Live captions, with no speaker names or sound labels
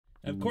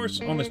And of course,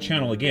 on this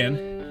channel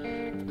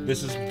again,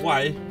 this is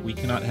why we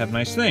cannot have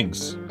nice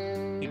things.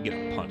 You can get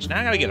a punch. Now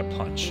I gotta get a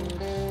punch.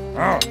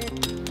 Oh.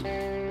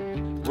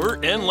 We're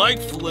in like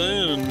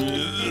Flynn.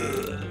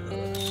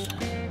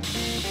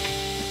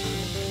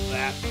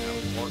 That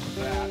was more than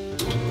that.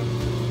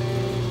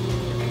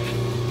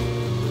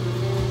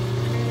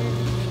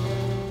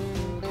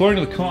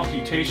 According to the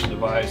computation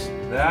device,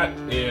 that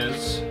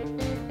is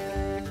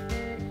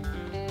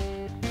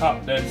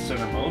top dead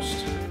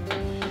centermost.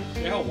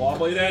 See how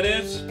wobbly that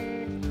is?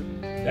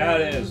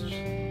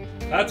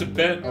 That's a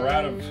bent or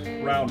out of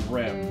round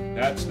rim.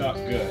 That's not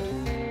good.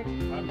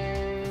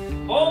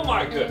 Oh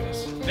my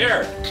goodness.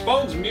 There,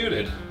 phone's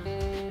muted.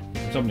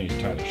 Somebody needs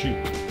to tie the shoe.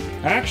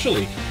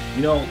 Actually,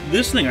 you know,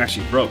 this thing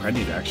actually broke. I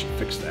need to actually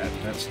fix that.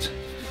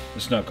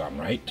 It's not gone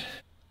right.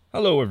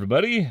 Hello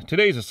everybody.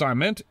 Today's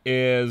assignment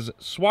is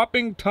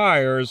swapping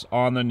tires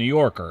on the New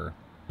Yorker.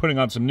 Putting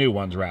on some new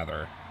ones,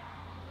 rather.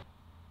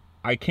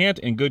 I can't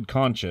in good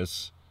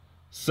conscience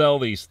sell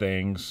these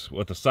things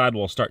with the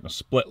sidewall starting to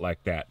split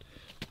like that.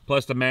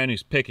 Plus the man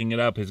who's picking it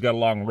up, he's got a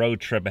long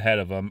road trip ahead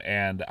of him,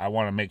 and I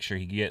want to make sure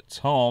he gets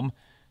home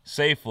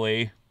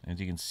safely. As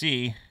you can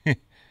see,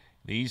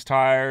 these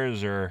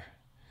tires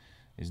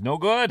is no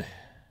good.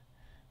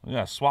 We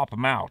gotta swap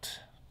them out.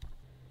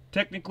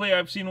 Technically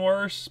I've seen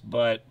worse,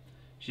 but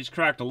she's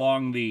cracked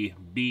along the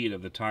bead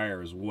of the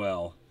tire as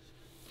well.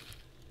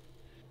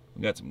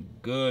 We got some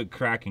good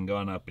cracking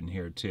going up in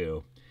here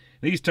too.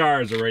 These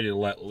tires are ready to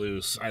let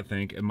loose, I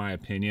think, in my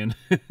opinion.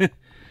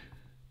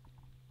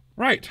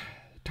 Right,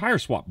 tire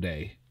swap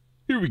day.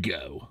 Here we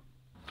go.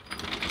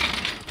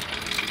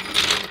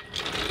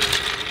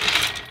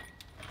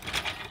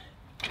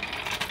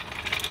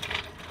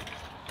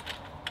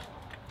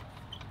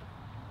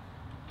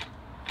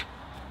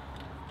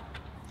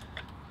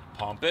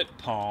 Pump it,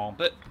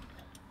 pump it.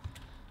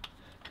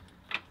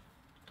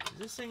 Is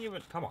this thing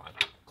even, come on,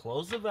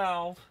 close the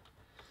valve.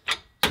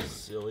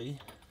 Silly.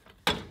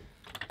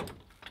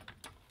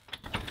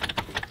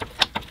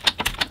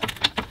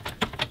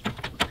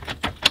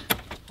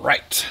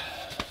 Right.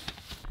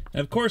 And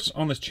of course,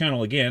 on this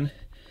channel again,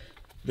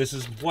 this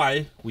is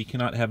why we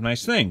cannot have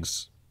nice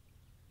things.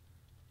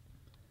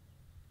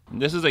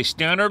 This is a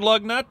standard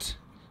lug nut.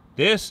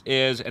 This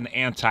is an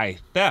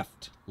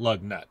anti-theft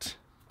lug nut.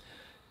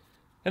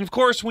 And of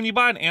course, when you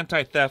buy an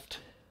anti-theft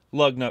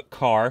lug nut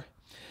car,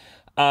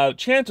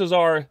 chances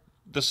are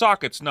the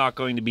socket's not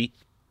going to be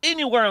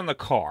anywhere in the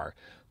car.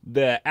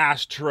 The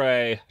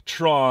ashtray,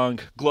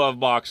 trunk, glove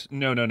box,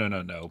 no.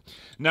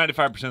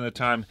 95% of the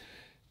time,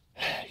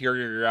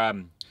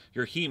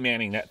 you're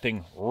heat-manning that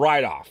thing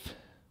right off,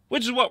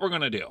 which is what we're going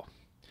to do,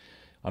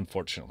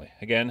 unfortunately.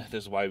 Again,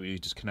 this is why we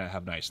just cannot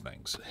have nice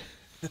things.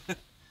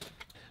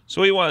 So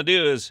what you want to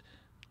do is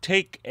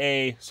take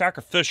a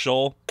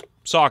sacrificial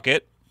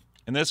socket.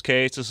 In this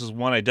case, this is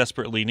one I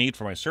desperately need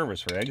for my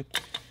service rig,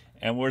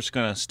 and we're just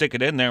going to stick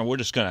it in there, and we're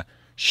just going to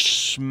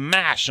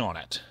smash on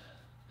it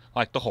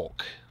like the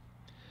Hulk.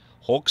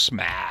 Hulk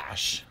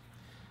smash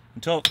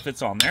until it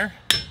fits on there.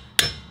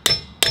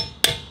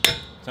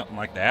 Something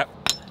like that.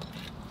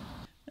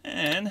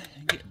 And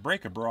get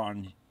breaker bore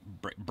on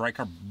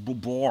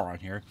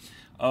here.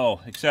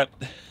 Oh,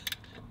 except,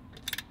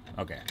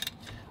 okay.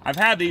 I've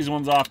had these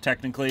ones off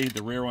technically,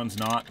 the rear one's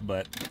not,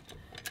 but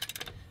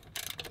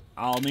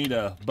I'll need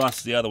to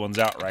bust the other ones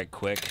out right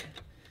quick.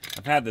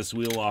 I've had this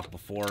wheel off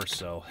before,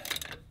 so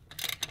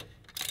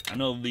I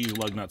know these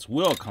lug nuts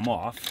will come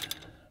off.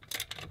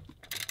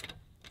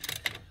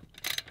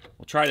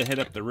 We'll try to hit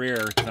up the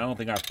rear, because I don't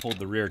think I've pulled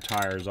the rear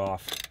tires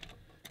off.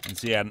 And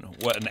see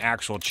what an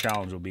actual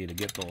challenge will be to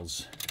get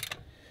those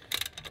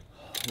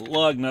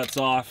lug nuts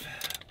off.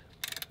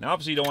 Now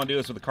obviously you don't want to do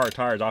this with the car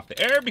tires off the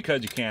air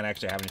because you can't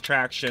actually have any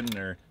traction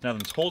or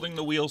nothing's holding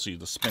the wheel, so you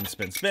just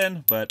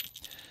spin. But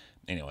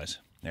anyways,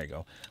 there you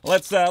go.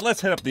 Let's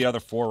hit up the other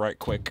four right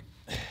quick.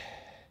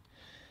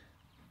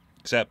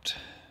 Except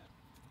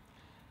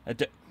you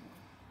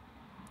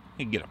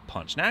can get a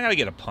punch. Now I gotta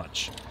get a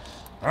punch.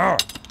 Oh.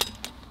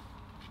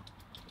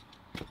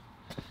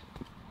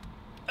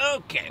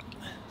 Okay.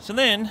 So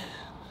then,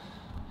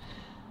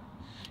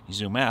 you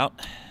zoom out.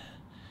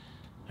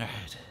 All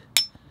right.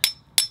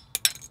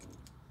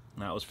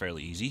 That was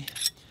fairly easy.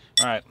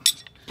 All right.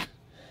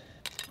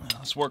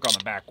 Let's work on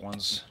the back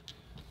ones.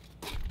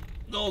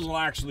 Those will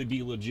actually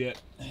be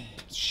legit.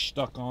 It's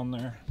stuck on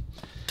there.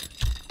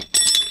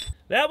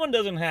 That one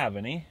doesn't have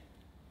any.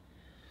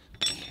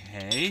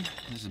 Okay.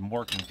 This is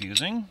more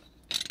confusing.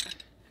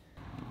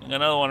 Got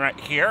another one right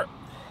here.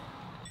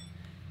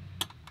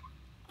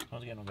 I'll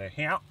get over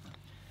here.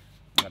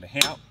 Got a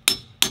hand.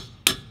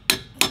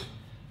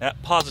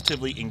 That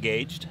positively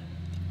engaged.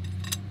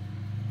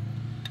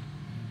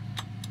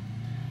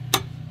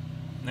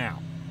 Now,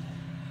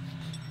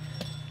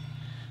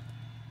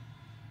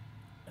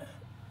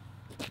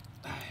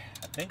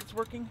 I think it's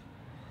working.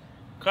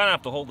 Kind of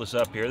have to hold this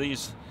up here.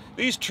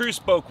 These true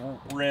spoke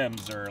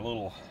rims are a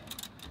little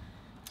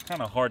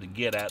kind of hard to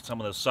get at.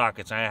 Some of those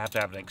sockets, I have to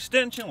have an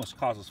extension, which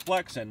causes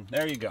flex, and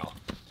there you go.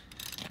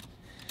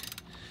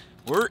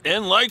 We're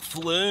in like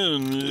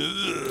flames.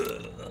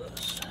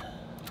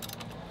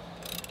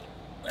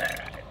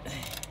 Alright.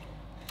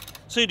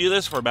 So you do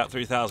this for about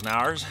 3,000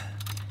 hours,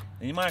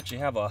 and you might actually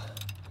have a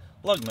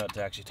lug nut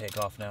to actually take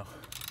off now.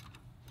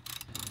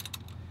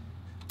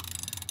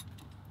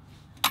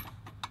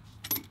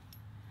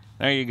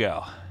 There you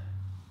go.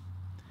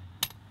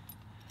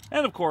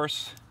 And of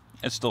course,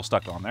 it's still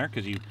stuck on there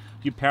because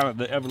you pounded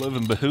the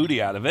ever-living bahootie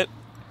out of it,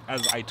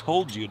 as I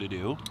told you to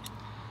do.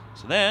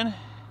 So then,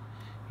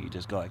 you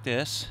just go like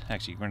this.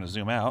 Actually, you're going to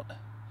zoom out.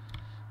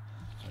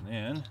 And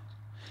then,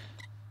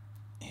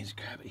 you just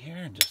grab it here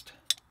and just...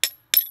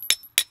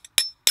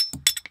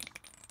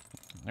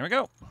 There we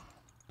go.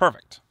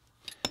 Perfect.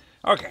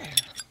 Okay.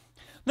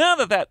 Now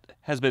that that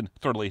has been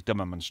thoroughly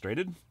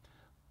demonstrated,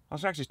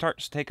 let's actually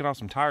start taking off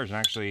some tires and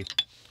actually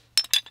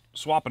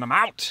swapping them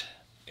out.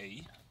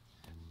 Hey.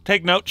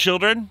 Take note,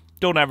 children.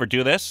 Don't ever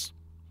do this.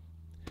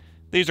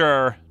 These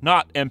are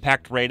not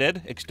impact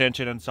rated,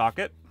 extension and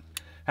socket.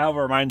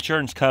 However, my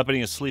insurance company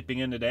is sleeping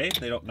in today.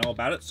 They don't know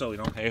about it, so, you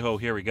know, hey ho,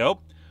 here we go.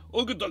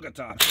 Ooga dooga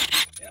time.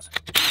 Yes.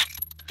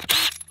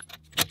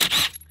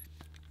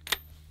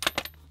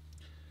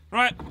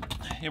 Right,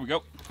 here we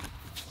go.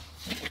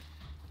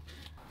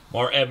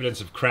 More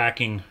evidence of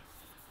cracking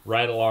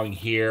right along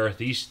here.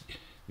 These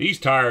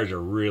tires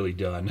are really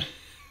done.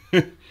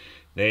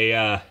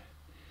 They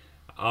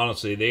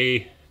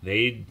honestly,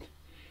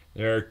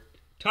 their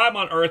time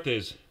on Earth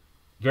is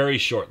very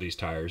short, these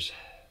tires.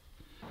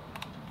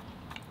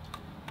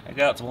 I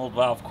got some old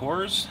valve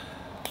cores.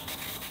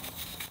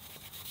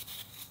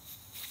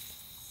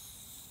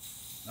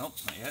 Nope,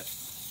 not yet.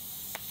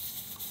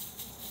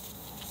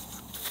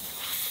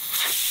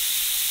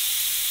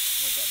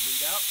 Let that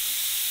bleed out.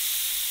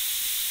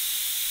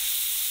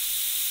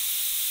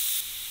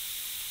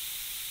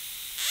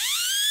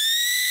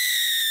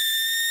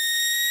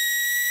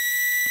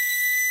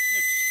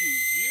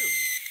 Excuse you.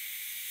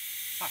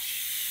 Hush.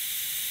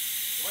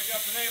 Wake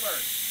up the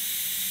neighbors.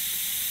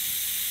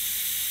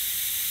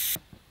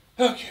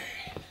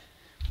 Okay.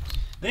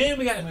 Then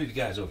we gotta move you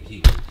guys over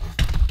here.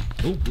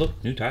 Oh,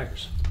 look, new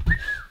tires.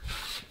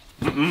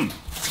 I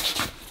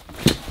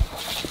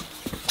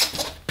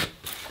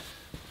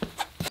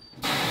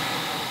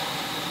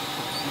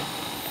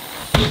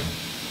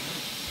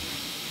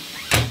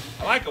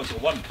like it with the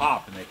one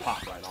pop and they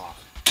pop right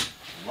off.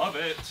 Love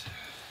it.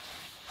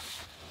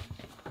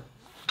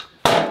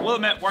 Well,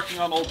 it meant working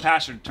on old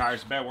passenger tires.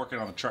 It's bad working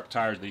on the truck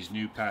tires, these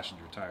new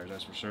passenger tires,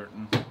 that's for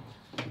certain.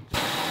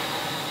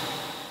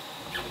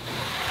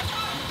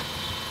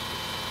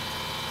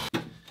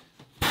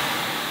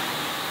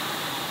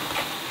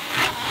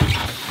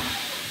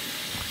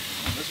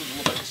 This was a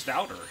little bit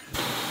stouter.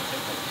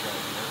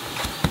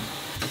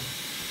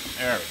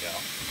 There we go.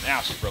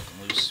 Now she's broken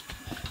loose.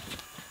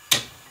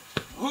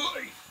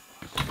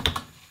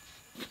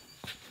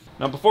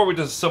 Now, before we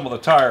disassemble the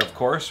tire, of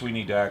course, we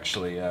need to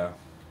actually, or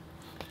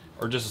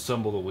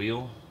disassemble the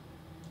wheel.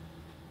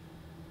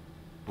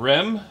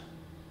 Rim,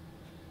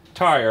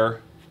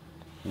 tire,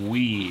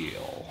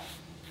 wheel.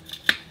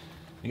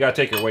 You gotta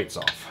take your weights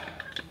off.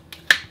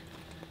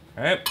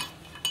 Alright.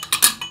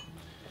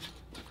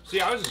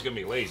 See, I was just gonna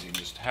be lazy and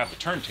just have the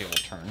turntable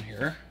turn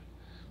here.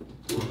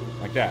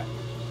 Like that.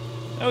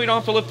 Now we don't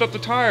have to lift up the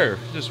tire.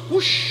 Just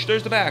whoosh,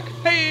 there's the back.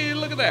 Hey,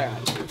 look at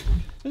that.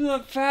 Isn't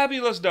that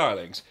fabulous,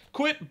 darlings?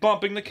 Quit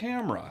bumping the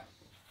camera.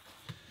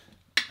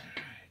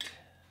 Alright.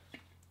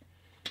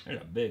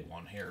 There's a big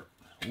one here.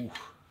 Ooh.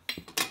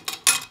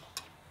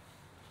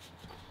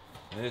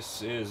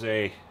 This is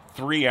a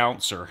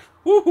 3-ouncer.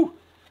 Woo!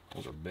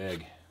 Those are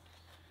big.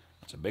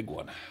 That's a big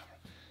one.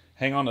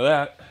 Hang on to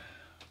that.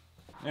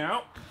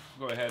 Now,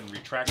 go ahead and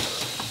retract the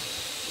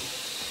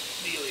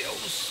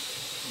dealios.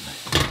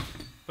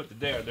 Put the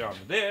there on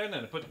the there, and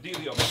then put the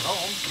dealio back on.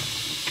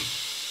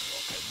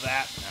 Look at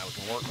that. Now we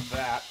can work with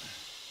that.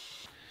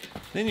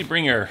 Then you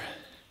bring your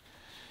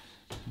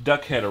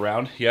duck head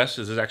around. Yes,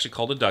 this is actually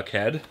called a duck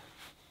head.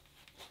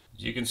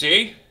 As you can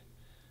see,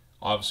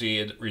 obviously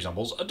it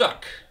resembles a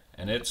duck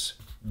and its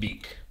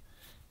beak.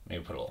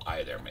 Maybe put a little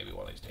eye there maybe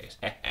one of these days.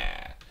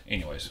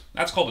 Anyways,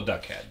 that's called a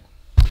duck head.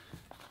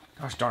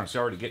 Gosh darn, it's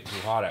already getting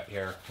too hot out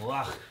here.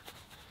 Ugh.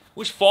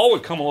 Wish fall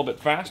would come a little bit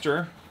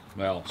faster.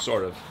 Well,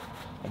 sort of.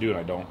 I do and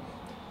I don't.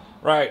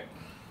 Right.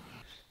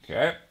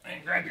 Okay,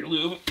 and grab your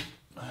lube.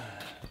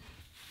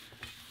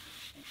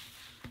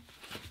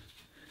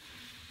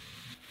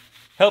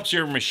 Helps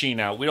your machine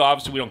out.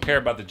 Obviously we don't care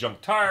about the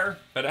junk tire,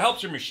 but it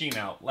helps your machine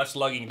out. Less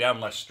lugging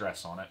down, less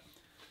stress on it.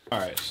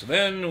 Alright, so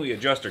then we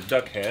adjust our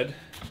duck head,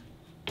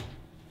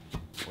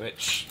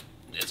 which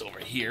is over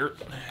here.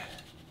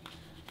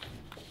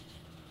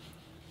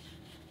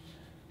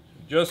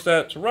 Adjust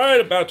that to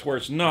right about to where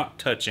it's not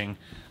touching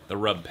the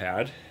rub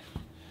pad.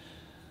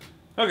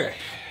 Okay.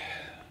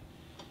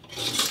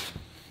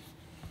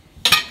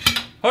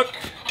 Hook.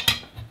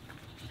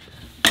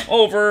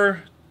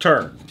 Over.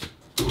 Turn.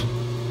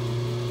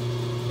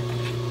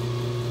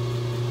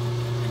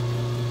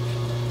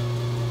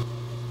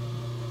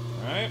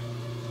 Alright.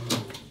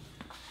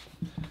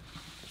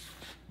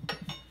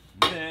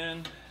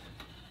 Then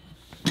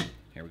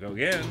go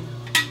again.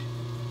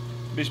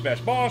 Bish bash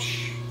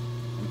bosh.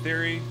 In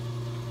theory.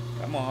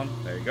 Come on.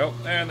 There you go.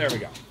 And there we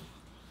go.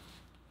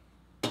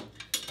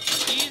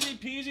 Easy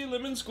peasy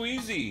lemon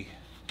squeezy.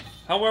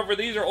 However,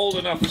 these are old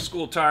enough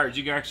school tires.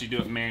 You can actually do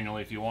it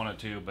manually if you wanted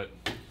to, but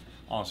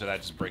honestly,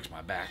 that just breaks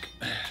my back.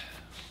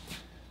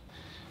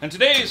 And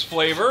today's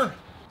flavor,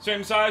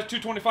 same size,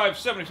 225,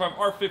 75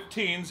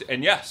 R15s,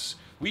 and yes,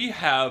 we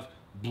have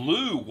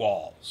blue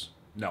walls.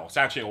 No, it's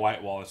actually a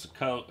white wall. It's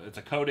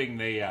a coating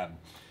they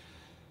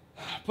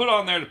put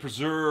on there to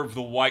preserve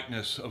the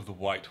whiteness of the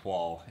white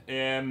wall.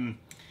 And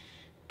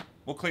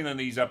we'll clean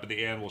these up at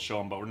the end. We'll show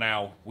them, but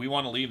now we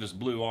want to leave this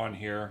blue on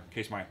here in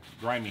case my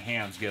grimy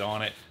hands get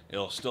on it.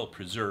 It'll still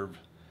preserve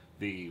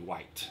the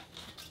white.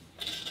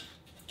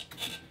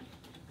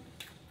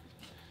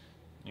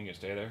 You can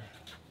stay there.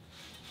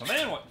 So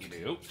then what you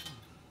do,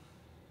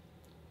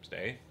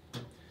 stay,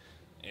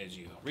 is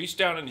you reach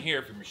down in here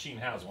if your machine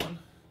has one.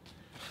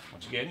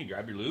 Once again, you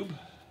grab your lube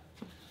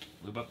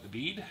up the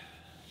bead.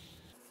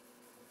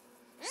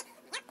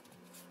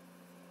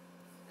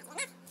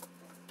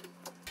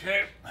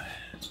 Okay.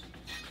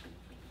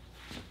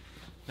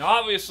 Now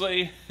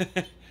obviously,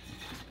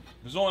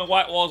 there's only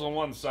white walls on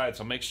one side,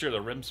 so make sure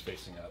the rim's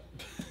facing up.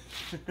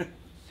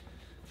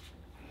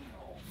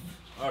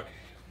 Okay.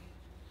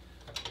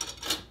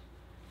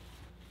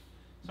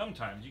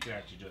 Sometimes you can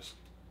actually just,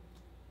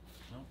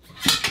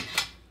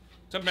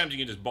 sometimes you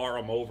can just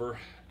bar them over.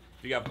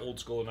 If you have old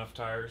school enough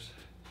tires,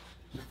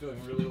 you're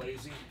feeling really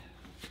lazy.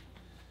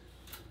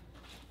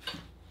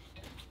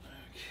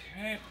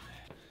 Okay.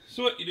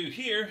 So what you do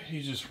here,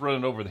 you just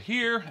run it over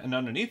here and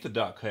underneath the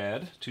duck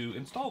head to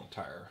install the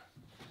tire.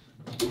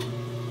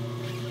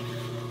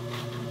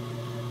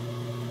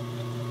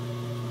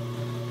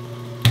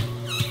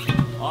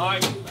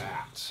 Like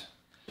that.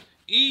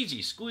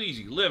 Easy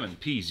squeezy lemon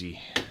peasy.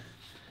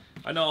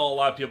 I know a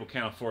lot of people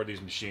can't afford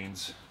these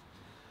machines.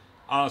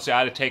 Honestly, I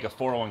had to take a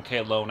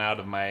 401k loan out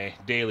of my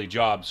daily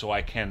job so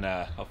I can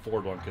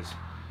afford one, because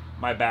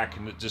my back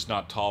can just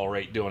not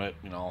tolerate doing it,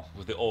 you know,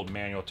 with the old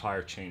manual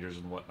tire changers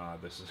and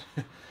whatnot. This is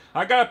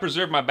I gotta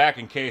preserve my back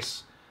in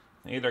case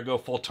I either go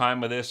full time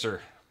with this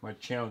or my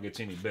channel gets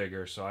any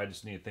bigger, so I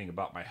just need to think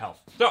about my health.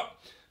 So,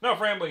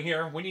 enough rambling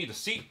here. We need to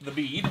seat the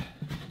bead.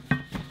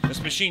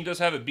 This machine does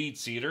have a bead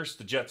seater. It's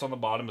the jets on the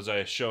bottom, as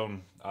I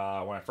shown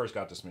when I first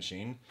got this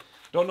machine.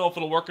 Don't know if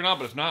it'll work or not,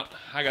 but if not,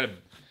 I got a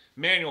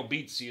manual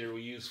bead seater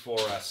we use for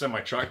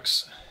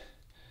semi-trucks.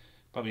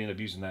 Probably end up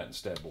using that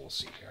instead, but we'll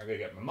see here. I gotta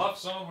get my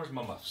muffs on. Where's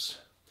my muffs?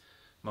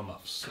 My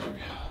muffs. There we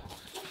go.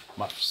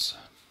 Muffs.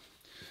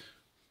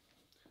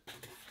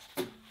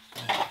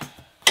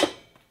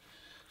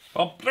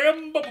 And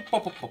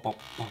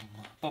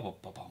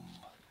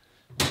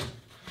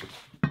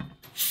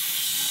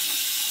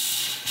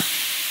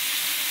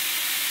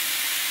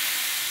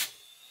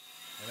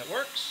it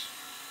works.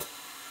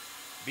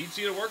 Bead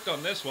seater worked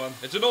on this one.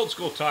 It's an old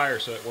school tire,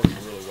 so it works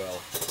really well.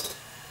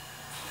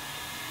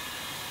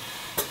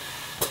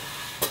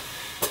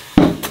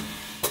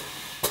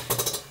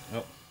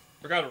 Oh,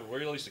 forgot to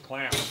release the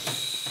clamp.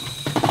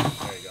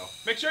 There you go.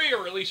 Make sure you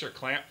release your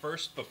clamp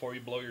first before you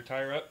blow your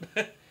tire up.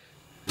 Okay,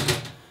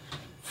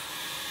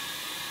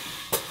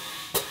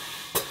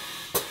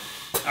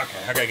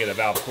 I gotta get a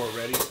valve core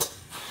ready.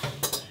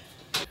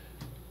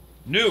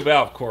 New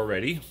valve core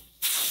ready.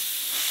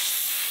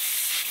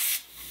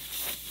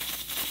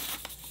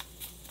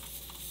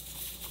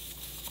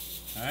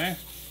 Okay.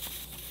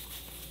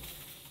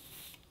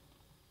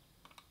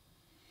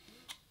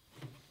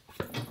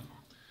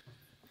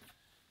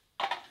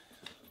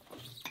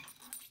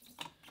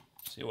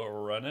 See what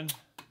we're running.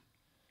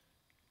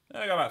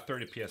 I got about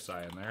 30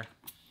 psi in there.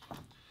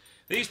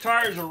 These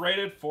tires are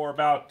rated for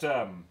about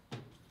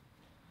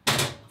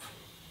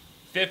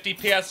 50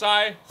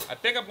 psi. I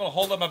think I'm going to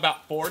hold them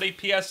about 40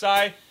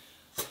 psi.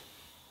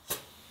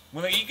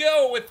 When you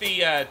go with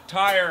the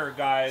tire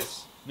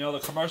guys, you know, the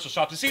commercial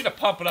shops, they seem to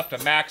pump it up to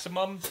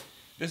maximum.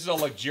 This is a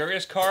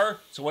luxurious car,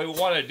 so what we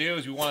want to do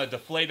is we want to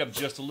deflate them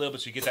just a little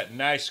bit so you get that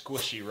nice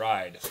squishy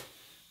ride.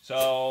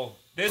 So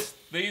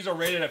these are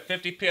rated at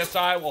 50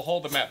 psi. We'll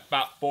hold them at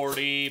about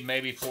 40,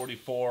 maybe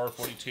 44,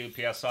 42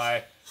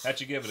 psi. That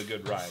should give it a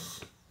good ride.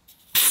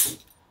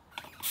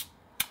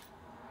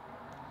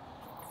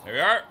 There we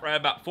are, right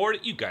about 40.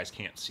 You guys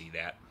can't see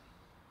that.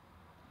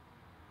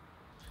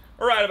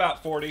 We're right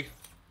about 40.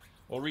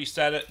 We'll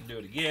reset it and do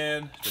it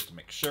again, just to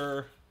make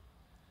sure.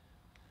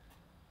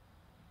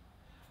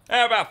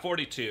 And about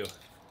 42.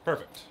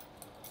 Perfect.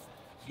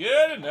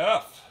 Good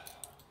enough.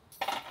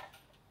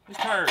 This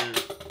tire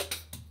is...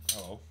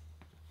 Uh-oh.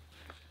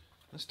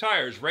 This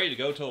tire is ready to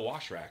go to the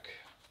wash rack.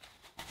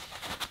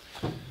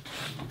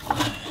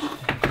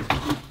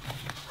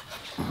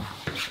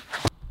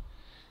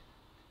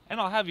 And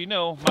I'll have you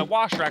know, my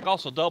wash rack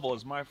also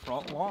doubles as my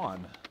front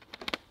lawn.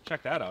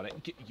 Check that out.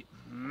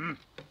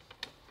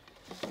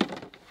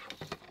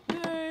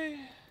 Yay.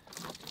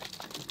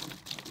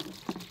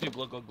 Do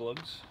glug glug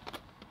glugs.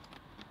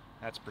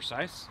 That's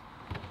precise.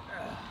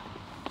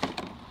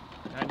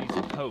 I need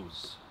some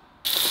hose.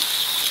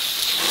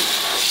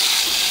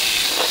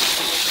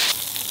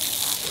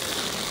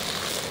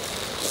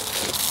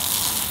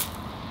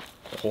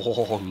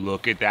 Oh,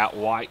 look at that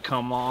white,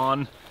 come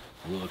on.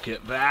 Look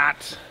at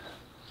that.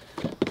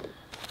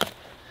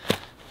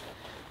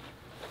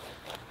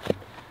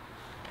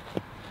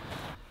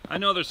 I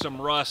know there's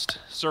some rust,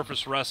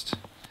 surface rust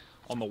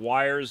on the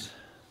wires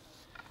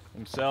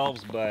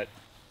themselves, but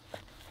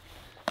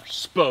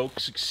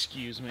spokes,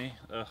 excuse me.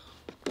 Ugh,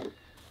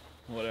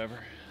 whatever.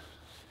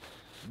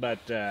 But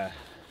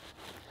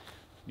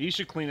these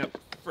should clean up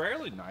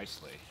fairly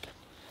nicely.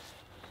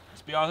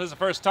 Let's be honest, this is the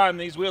first time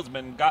these wheels have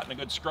been gotten a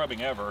good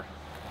scrubbing ever.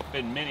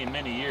 Been many,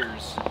 many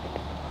years.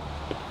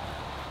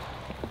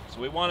 So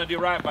we want to do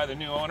right by the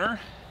new owner.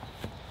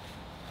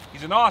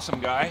 He's an awesome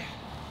guy.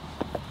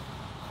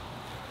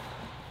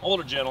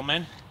 Older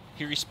gentleman.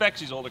 He respects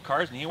these older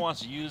cars and he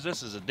wants to use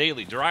this as a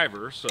daily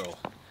driver, so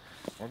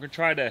we're going to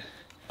try to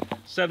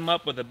set him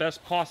up with the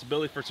best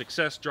possibility for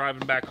success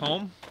driving back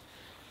home.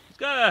 He's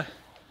got a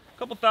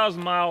couple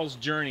thousand miles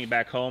journey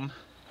back home.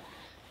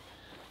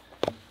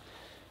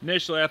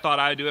 Initially I thought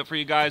I'd do it for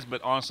you guys,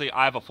 but honestly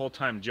I have a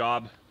full-time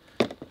job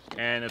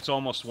and it's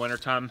almost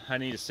wintertime. I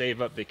need to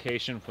save up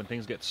vacation when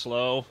things get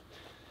slow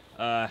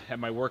at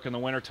my work in the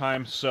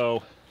wintertime,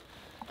 so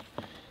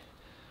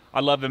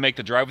I'd love to make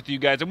the drive with you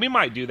guys, and we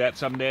might do that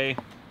someday,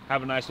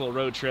 have a nice little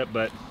road trip,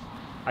 but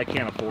I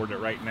can't afford it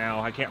right now.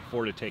 I can't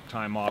afford to take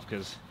time off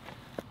because,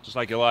 just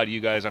like a lot of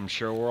you guys, I'm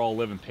sure, we're all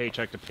living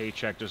paycheck to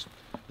paycheck, just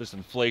this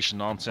inflation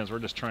nonsense. We're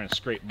just trying to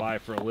scrape by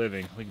for a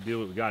living. We can do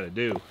what we got to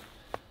do.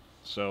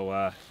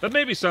 So, but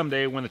maybe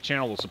someday when the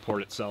channel will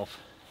support itself.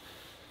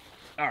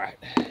 All right,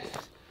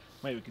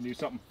 maybe we can do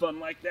something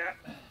fun like that.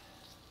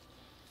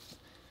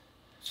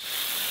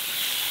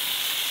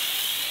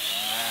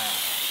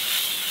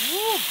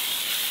 Woo.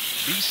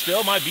 Be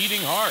still my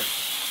beating heart.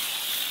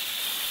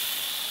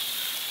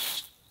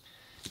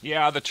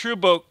 Yeah, the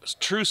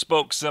true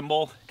spoke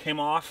symbol came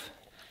off,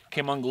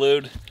 came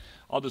unglued.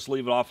 I'll just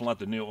leave it off and let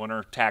the new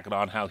owner tack it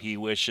on how he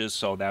wishes,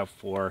 so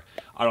therefore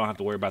I don't have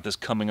to worry about this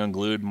coming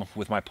unglued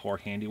with my poor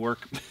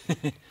handiwork.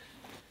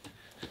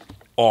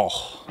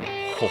 Oh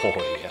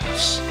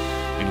yes.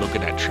 I mean, look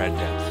at that tread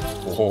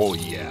depth. Oh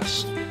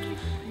yes.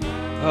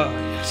 Oh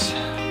yes.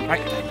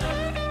 Right then.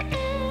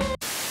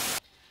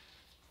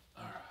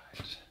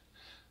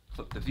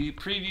 Flip the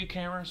preview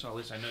camera, so at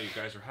least I know you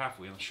guys are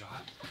halfway in the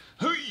shot.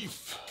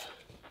 Heef!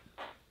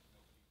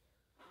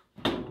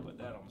 Put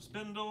that on the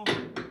spindle.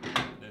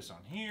 This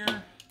on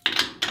here.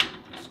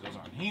 This goes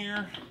on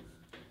here.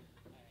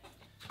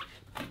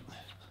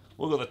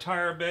 Wiggle the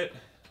tire a bit.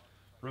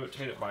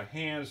 Rotate it by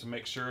hand to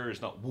make sure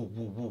it's not woo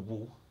woo woo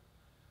woo.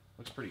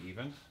 Looks pretty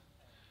even.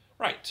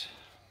 Right.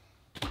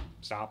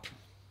 Stop.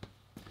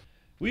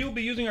 We will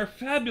be using our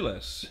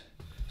fabulous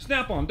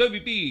Snap-on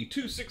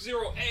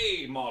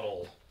WB260A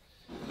model.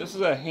 This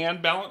is a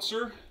hand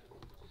balancer,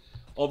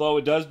 although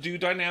it does do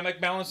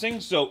dynamic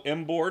balancing, so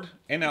inboard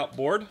and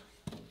outboard.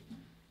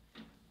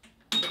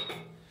 The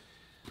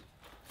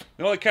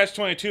only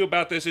catch-22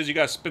 about this is you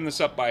got to spin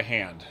this up by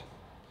hand.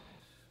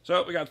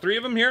 So we got 3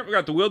 of them here. We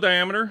got the wheel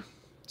diameter.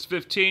 It's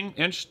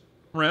 15-inch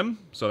rim,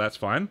 so that's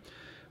fine.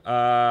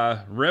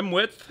 Rim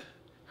width.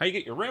 How you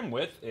get your rim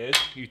width is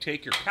you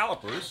take your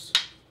calipers,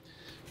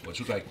 which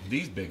look like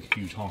these big,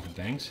 huge honking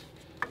things,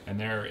 and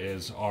there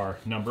is our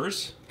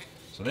numbers.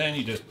 So then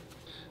you just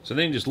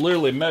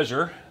literally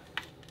measure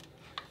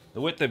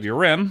the width of your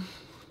rim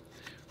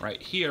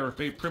right here,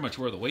 pretty much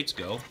where the weights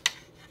go.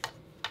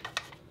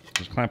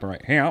 Just clamp it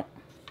right here,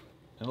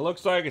 and it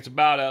looks like it's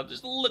about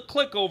just a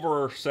click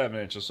over 7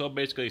 inches. So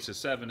basically, it's a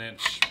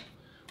 7-inch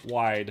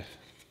wide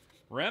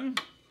rim.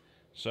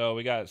 So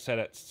we got it set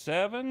at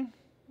 7.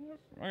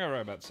 I got it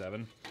right about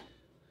 7. If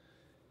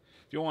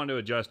you want to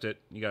adjust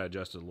it, you got to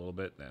adjust it a little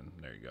bit, then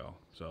there you go.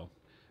 So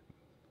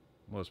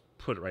we'll just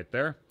put it right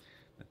there.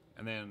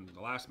 And then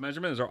the last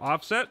measurement is our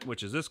offset,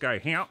 which is this guy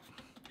here.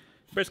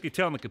 Basically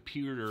telling the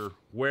computer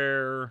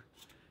where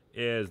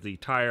is the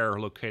tire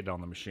located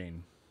on the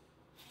machine.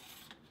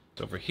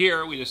 So for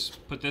here, we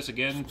just put this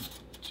again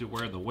to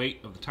where the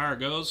weight of the tire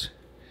goes.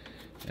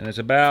 And it's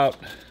about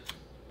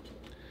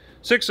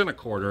 6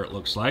 1/4, it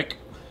looks like.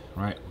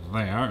 Right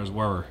there is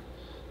where we're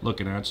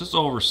looking at. It's just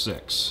over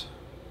 6.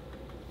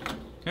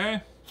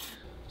 Okay,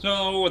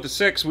 so with the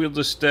 6, we'll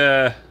just,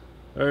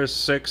 there's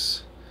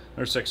 6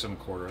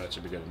 1/4, that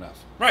should be good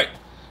enough. Right,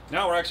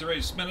 now we're actually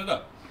ready to spin it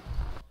up.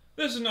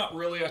 This is not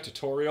really a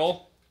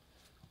tutorial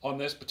on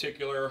this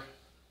particular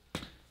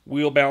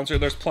wheel balancer.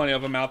 There's plenty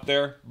of them out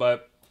there,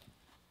 but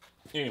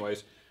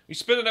anyways, you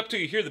spin it up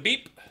till you hear the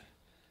beep,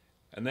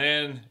 and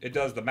then it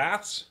does the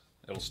maths.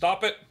 It'll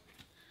stop it,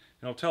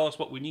 and it'll tell us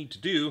what we need to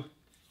do.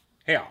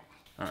 Hey, all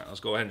right,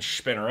 let's go ahead and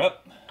spin her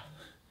up.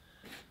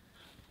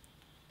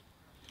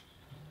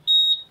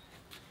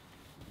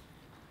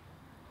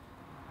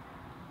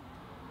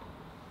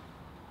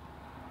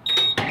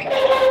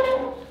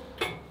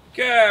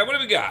 Okay, what do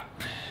we got?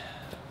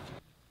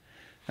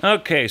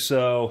 Okay,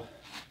 so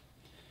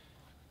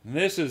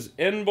this is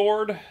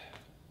inboard.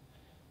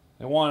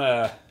 They want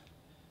a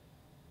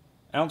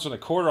 1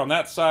 1/4 on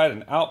that side,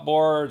 and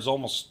outboard is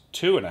almost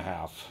 2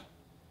 1/2.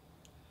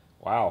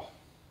 Wow.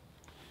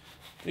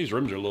 These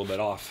rims are a little bit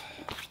off.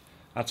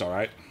 That's all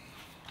right.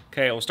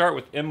 Okay, we'll start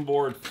with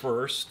inboard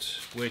first,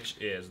 which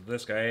is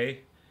this guy.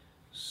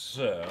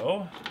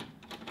 So,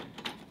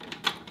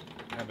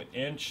 I have an 1.25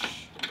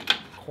 inch.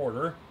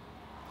 So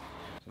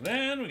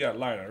then we got to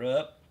line it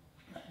up.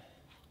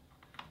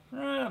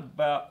 Right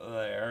about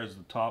there is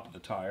the top of the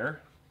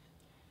tire.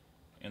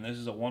 And this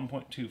is a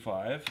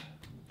 1.25.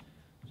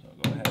 So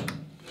go ahead.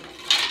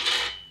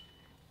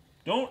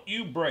 Don't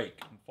you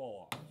break and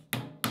fall off.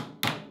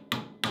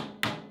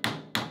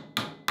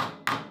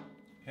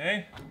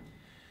 Okay.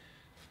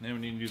 Then we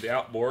need to do the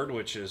outboard,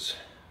 which is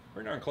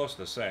pretty darn close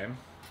to the same.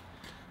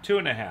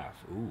 2.5.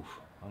 Ooh,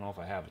 I don't know if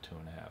I have a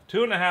 2.5.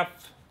 2.5.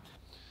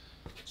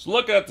 So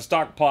look at the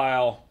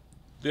stockpile.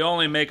 They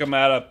only make them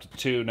add up to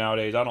 2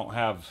 nowadays. I don't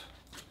have.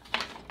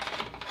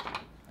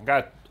 I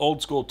got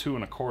old school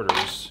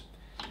 2.25s.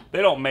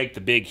 They don't make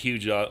the big,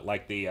 huge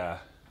like the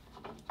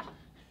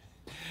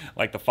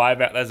 5.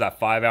 That's that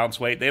 5 ounce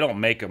weight. They don't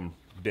make them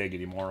big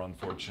anymore,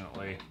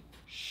 unfortunately.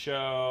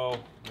 Show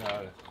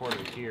got a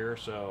quarter here,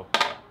 so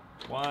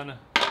 1.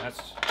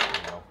 That's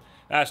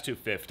that's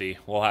 250.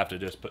 We'll have to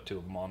just put 2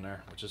 of them on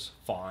there, which is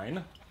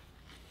fine.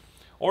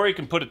 Or you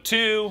can put a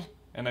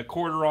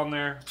 2.25 on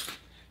there.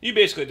 You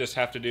basically just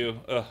have to do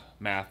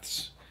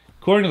maths.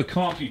 According to the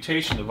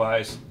computation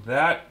device,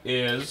 that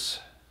is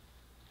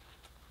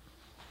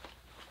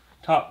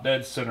top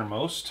dead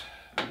centermost.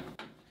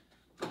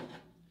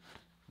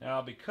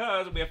 Now,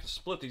 because we have to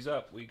split these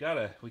up, we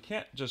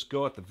can't just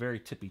go at the very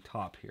tippy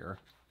top here.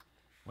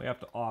 We have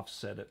to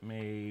offset it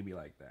maybe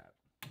like that.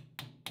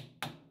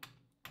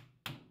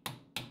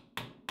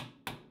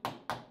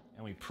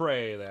 And we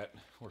pray that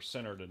we're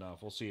centered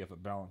enough. We'll see if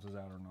it balances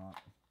out or not.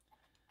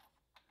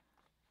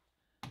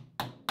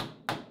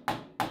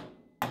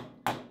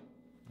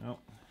 Nope.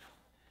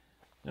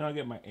 Then I'll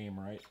get my aim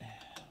right.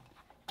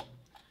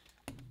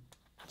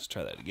 Let's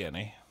try that again,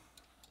 eh?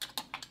 So,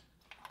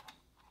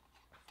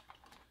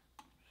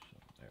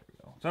 there we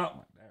go. Something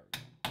like that.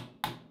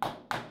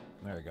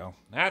 There we go.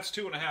 That's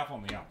 2.5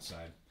 on the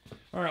outside.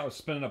 All right, let's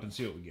spin it up and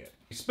see what we get.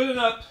 Spin it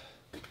up.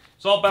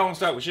 It's all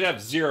balanced out. We should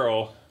have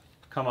 0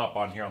 come up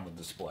on here on the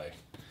display.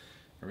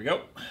 Here we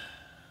go.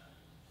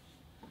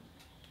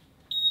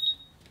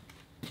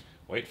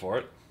 Wait for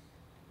it.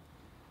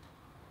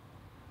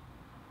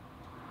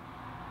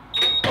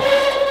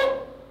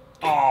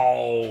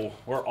 Oh,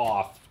 we're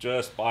off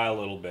just by a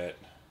little bit.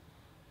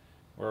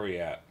 Where are we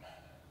at?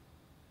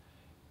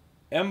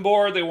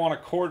 Inboard, they want a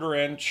 1/4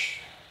 inch.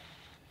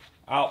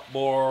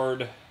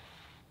 Outboard,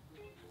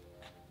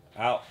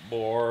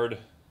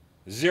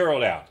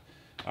 0'd out.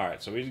 All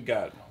right, so we need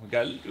to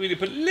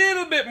put a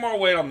little bit more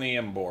weight on the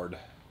inboard,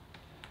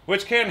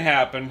 which can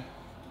happen,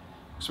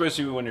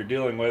 especially when you're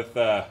dealing with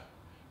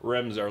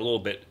rims that are a little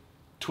bit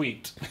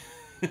tweaked.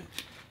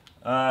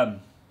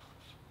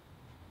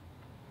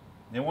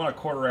 They want a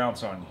 1/4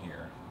 ounce on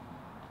here.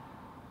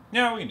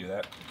 Yeah, we can do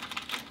that.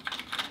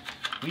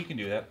 We can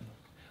do that.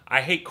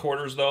 I hate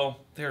quarters though.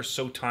 They're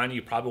so tiny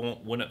you probably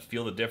wouldn't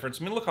feel the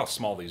difference. I mean, look how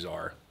small these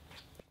are.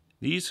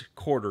 These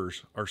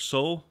quarters are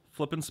so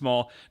flippin'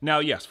 small. Now,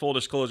 yes, full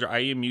disclosure, I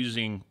am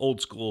using old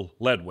school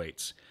lead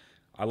weights.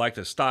 I like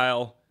the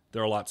style.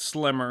 They're a lot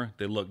slimmer.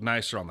 They look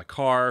nicer on the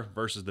car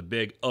versus the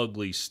big,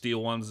 ugly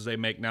steel ones they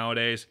make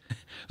nowadays.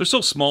 They're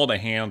so small to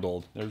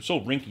handle. They're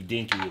so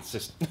rinky-dinky. It's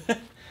just...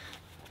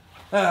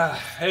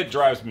 it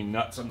drives me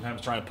nuts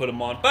sometimes trying to put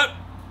them on. But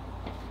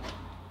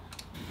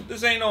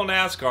this ain't no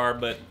NASCAR,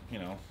 but, you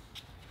know,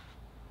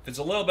 if it's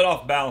a little bit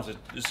off balance,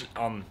 it's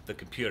on the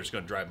computer, it's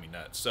going to drive me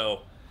nuts.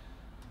 So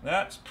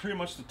that's pretty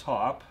much the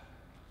top.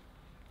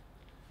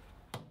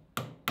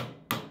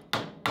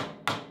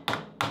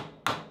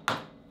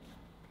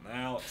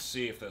 Now let's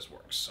see if this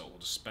works. So we'll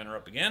just spin her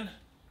up again,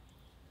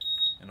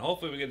 and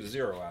hopefully we get a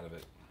 0 out of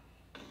it.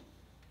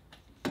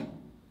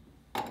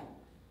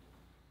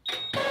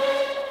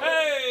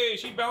 Hey,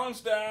 she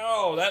balanced out.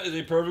 Oh, that is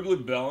a perfectly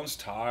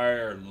balanced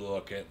tire.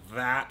 Look at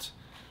that.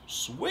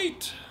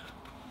 Sweet.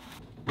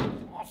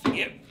 Off we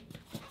get.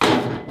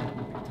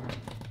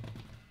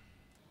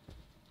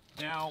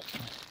 Now,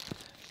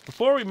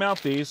 before we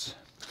mount these,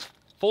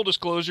 full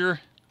disclosure,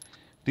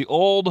 the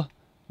old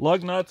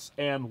lug nuts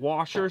and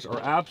washers are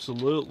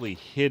absolutely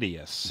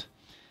hideous.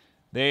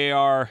 They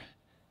are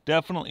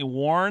definitely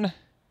worn.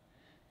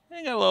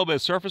 They got a little bit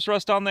of surface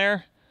rust on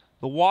there.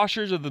 The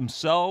washers of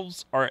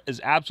themselves is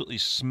absolutely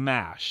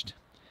smashed.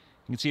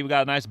 You can see we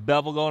got a nice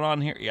bevel going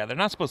on here. Yeah, they're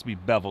not supposed to be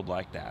beveled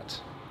like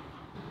that.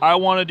 I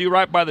want to do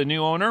right by the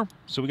new owner,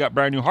 so we got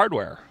brand new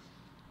hardware.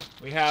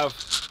 We have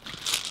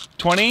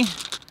 20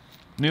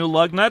 new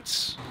lug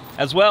nuts,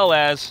 as well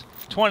as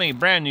 20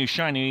 brand new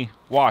shiny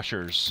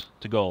washers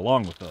to go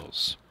along with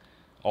those.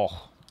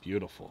 Oh,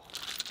 beautiful.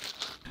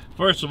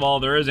 First of all,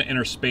 there is an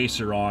inner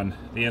spacer on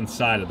the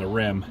inside of the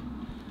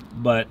rim,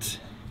 but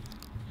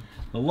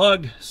the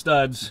lug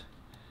studs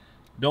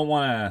don't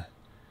want to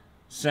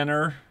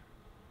center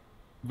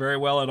very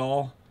well at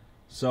all.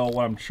 So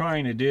what I'm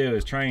trying to do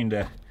is trying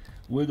to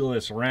wiggle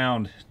this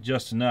around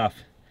just enough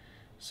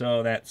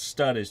So that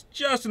stud is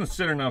just in the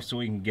center enough so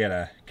we can get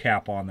a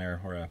cap on there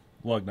or a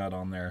lug nut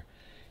on there.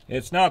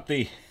 It's not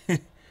the,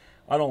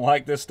 I don't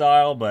like this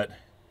style, but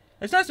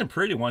it's nice and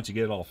pretty once you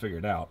get it all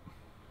figured out.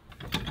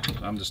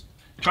 I'm just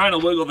trying to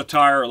wiggle the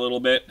tire a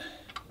little bit.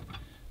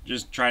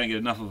 Just trying to get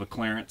enough of a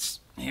clearance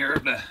here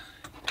to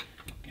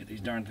get these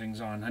darn things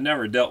on. I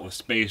never dealt with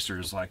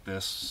spacers like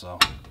this, so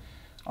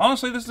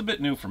honestly this is a bit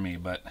new for me,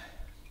 but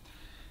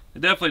they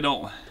definitely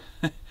don't,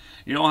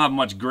 you don't have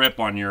much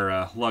grip on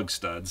your lug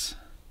studs.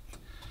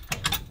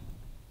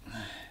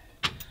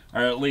 Or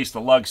at least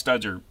the lug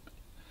studs are,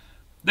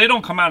 they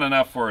don't come out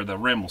enough where the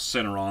rim will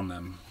center on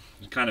them.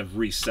 It's kind of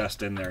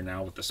recessed in there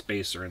now with the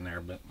spacer in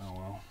there, but oh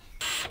well.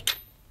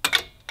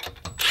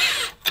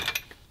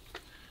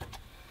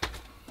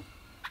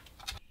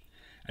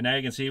 And now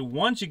you can see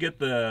once you get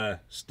the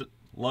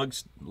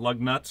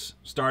lug nuts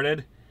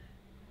started,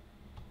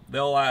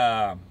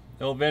 they'll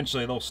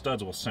eventually, those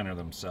studs will center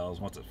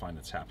themselves once it finds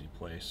its happy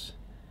place.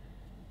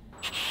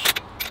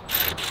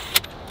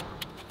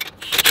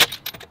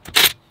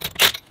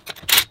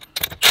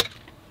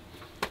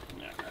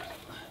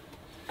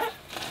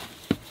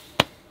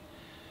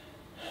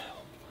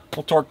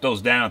 We'll torque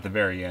those down at the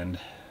very end.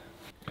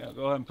 Okay, I'll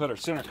go ahead and put our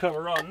center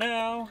cover on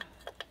now.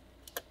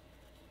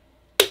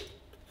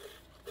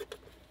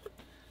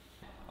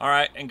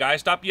 Alright, and guys,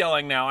 stop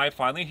yelling now. I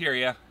finally hear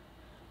you.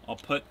 I'll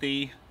put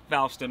the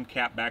valve stem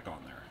cap back on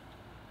there.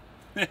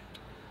 There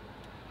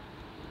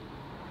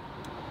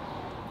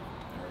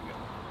we go.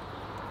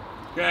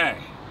 Okay.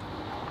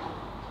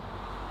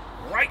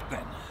 Right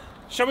then.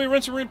 Shall we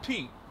rinse and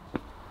repeat,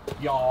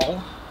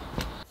 y'all?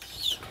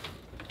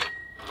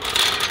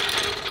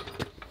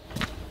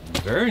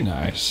 Very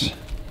nice.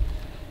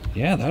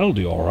 Yeah, that'll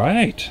do all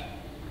right.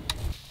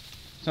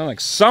 Sounds like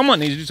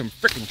someone needs to do some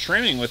freaking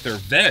trimming with their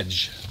veg.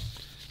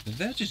 The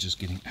veg is just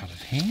getting out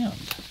of hand.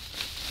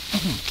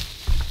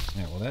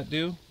 Yeah, will that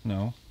do?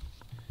 No.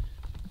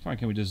 Fine,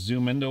 can we just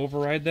zoom in to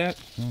override that?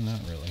 No, not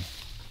really.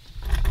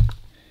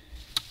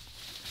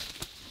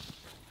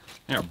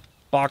 There,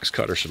 box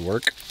cutter should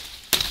work.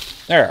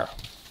 There.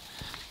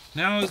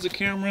 Now is the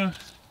camera.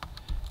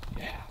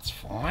 Yeah, it's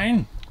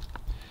fine.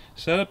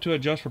 Set up to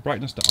adjust for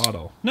brightness to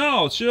auto.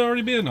 No, it should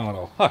already be an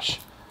auto.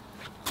 Hush.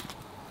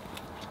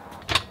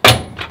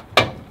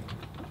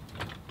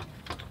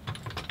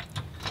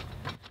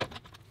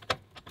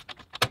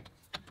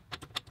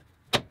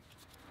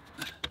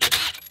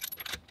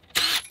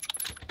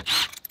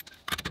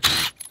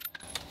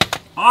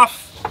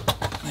 Off.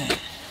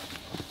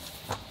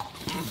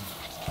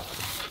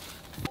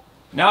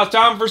 Now it's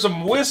time for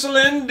some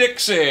Whistling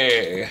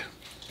Dixie.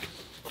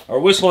 Or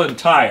Whistling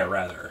Tire,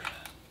 rather.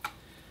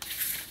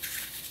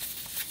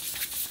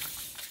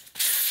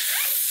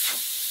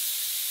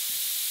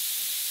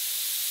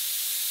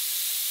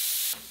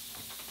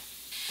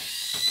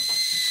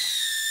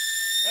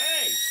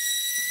 Hey!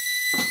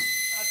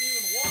 That's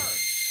even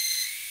worse.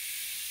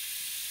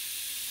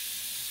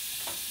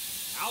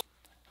 Ow.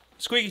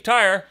 Squeaky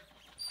tire.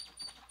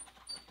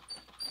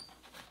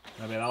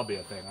 I mean, that'll be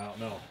a thing. I don't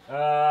know.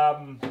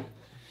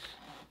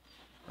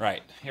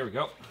 Right. Here we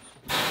go.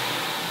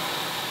 I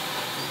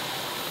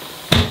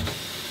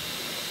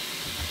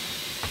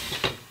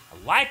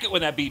like it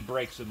when that bead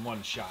breaks in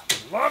one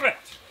shot. Love it.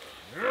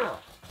 Yeah.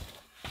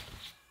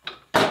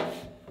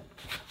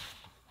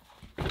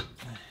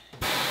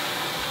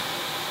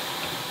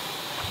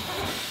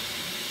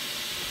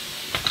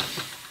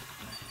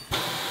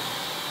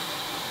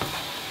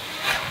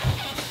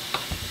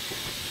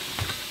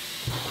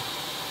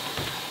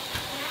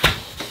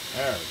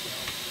 There we go.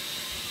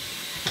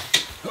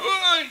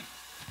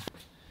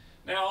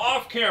 Now,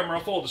 off camera,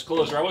 full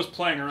disclosure, I was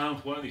playing around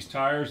with one of these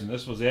tires, and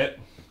this was it.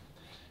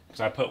 Because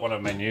I put one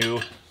of my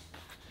new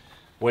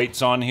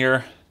weights on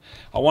here.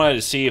 I wanted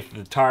to see if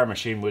the tire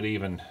machine would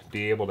even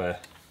be able to,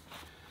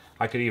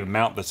 I could even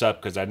mount this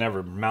up, because I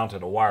never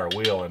mounted a wire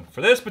wheel. And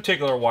for this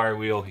particular wire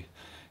wheel,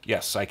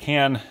 yes, I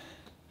can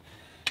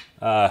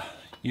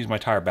use my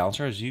tire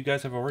balancer, as you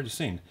guys have already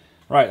seen.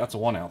 Right, that's a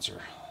 1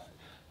 ouncer.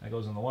 That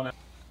goes in the 1 ounce.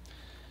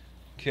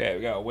 Okay,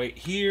 we got a weight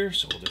here,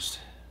 so we'll just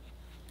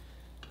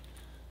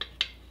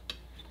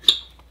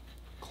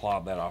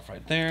clob that off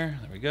right there.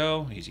 There we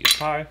go. Easy as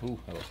pie. Ooh,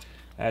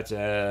 that's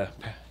a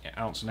 1.5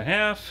 ounces.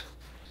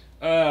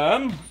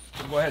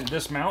 We'll go ahead and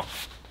dismount.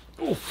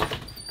 Ooh,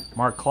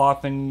 Mark claw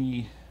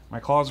thingy. My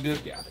claws good?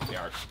 Yeah, I think they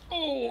are.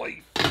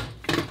 Holy. Okay.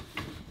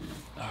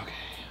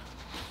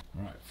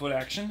 All right, foot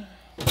action.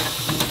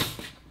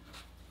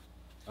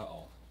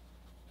 Uh-oh.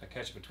 Did I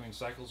catch it between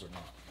cycles or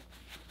not?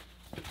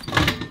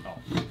 Oh,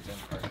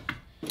 right.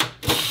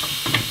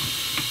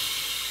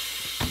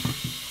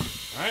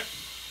 All right.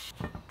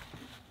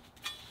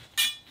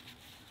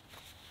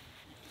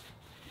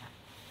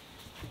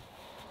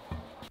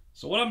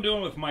 So what I'm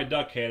doing with my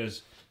duck head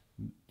is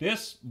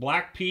this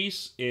black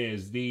piece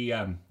is the,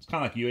 it's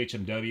kind of like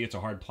UHMW, it's a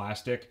hard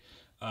plastic.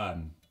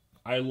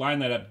 I line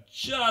that up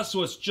just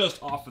so it's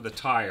just off of the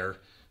tire,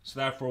 so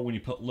therefore when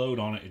you put load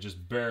on it, it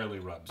just barely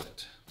rubs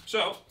it.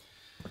 So,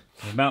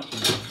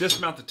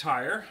 dismount the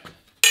tire,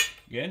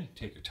 Again,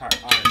 take your tire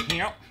iron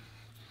here,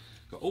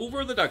 go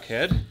over the duck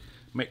head,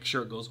 make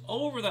sure it goes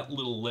over that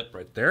little lip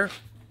right there.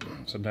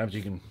 Sometimes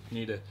you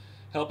need to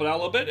help it out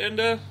a little bit and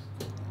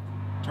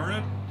turn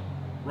it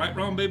right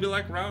round, baby,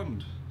 like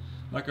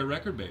a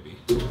record baby.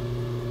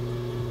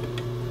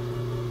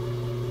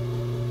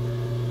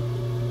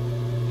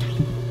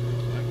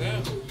 Like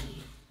that.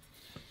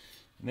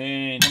 And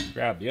then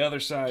grab the other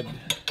side,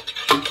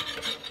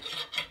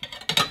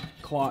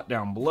 claw it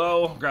down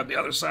below, grab the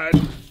other side,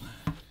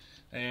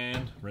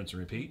 and rinse and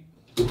repeat.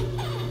 There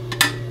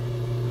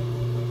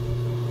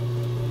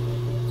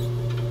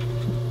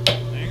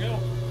you go.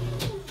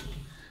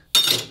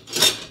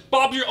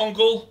 Bob's your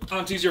uncle,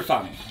 Auntie's your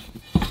fanny.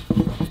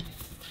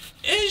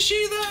 Is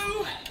she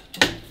though?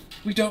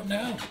 We don't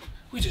know.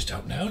 We just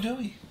don't know, do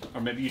we?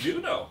 Or maybe you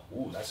do know.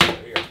 Ooh, that's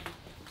over here.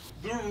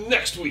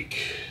 Next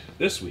week.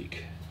 This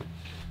week.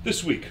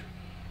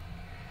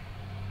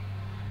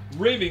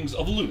 Ravings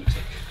of a Lunatic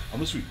on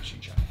the Sweet Machine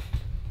channel.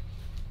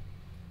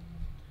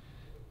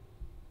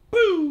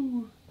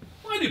 Woo!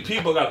 Why do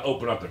people gotta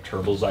open up their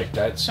turbos like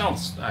that? It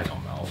sounds, I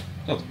don't know.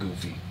 Sounds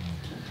goofy.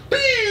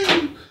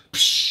 Pew!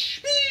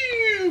 Psh,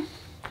 pew!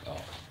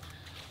 Oh,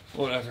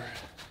 whatever.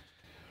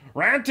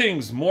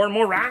 Rantings, more and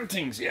more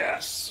rantings,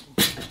 yes.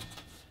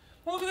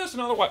 Well, look at this,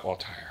 another white wall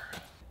tire.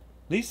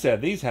 These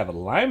said these have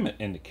alignment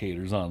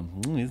indicators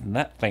on them. Isn't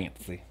that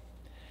fancy?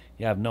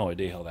 You have no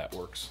idea how that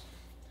works.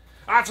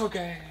 That's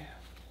okay.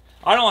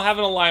 I don't have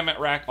an alignment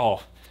rack.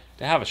 Oh,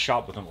 to have a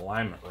shop with an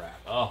alignment rack.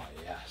 Oh,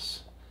 yes.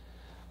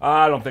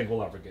 I don't think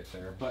we'll ever get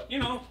there, but you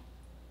know,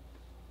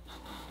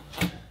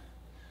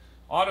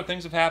 odd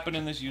things have happened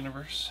in this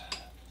universe.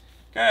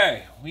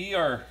 Okay, we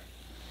are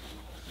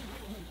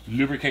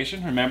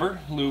lubrication. Remember,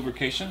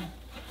 lubrication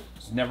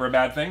is never a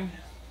bad thing.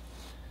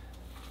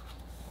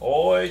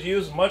 Always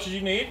use as much as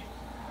you need.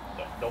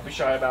 Don't be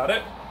shy about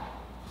it.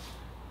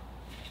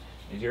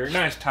 These are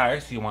nice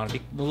tires, so you want to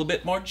be a little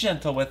bit more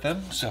gentle with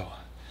them. So,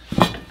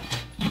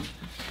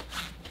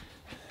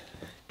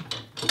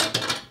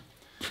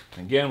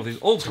 again, with these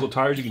old school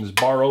tires, you can just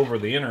bar over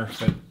the inner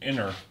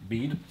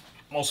bead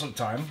most of the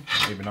time.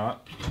 Maybe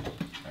not.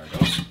 There it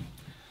goes.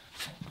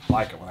 I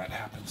like it when that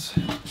happens.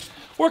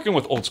 Working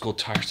with old school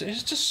tires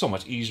is just so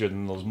much easier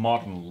than those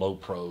modern low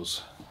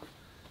pros.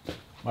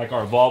 Like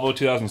our Volvo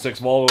 2006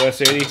 Volvo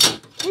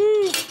S80.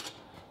 Woo!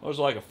 Those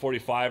are like a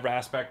 45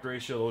 aspect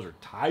ratio. Those are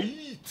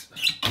tight.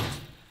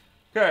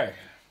 Okay.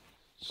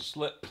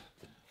 Slip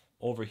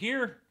over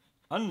here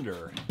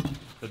under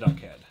the duck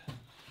head.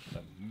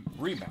 The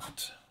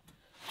remount.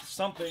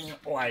 Something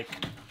like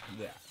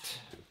that.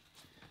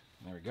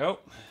 There we go.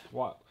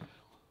 White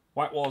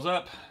wall's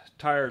up.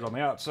 Tires on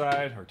the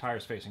outside, or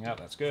tires facing out.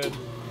 That's good.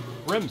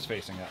 Rims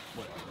facing up.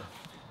 Whatever.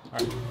 All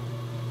right.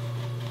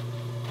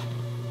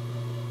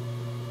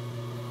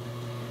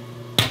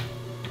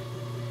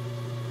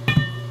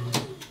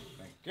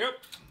 Yep.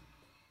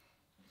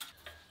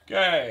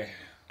 Okay,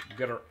 we've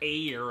got our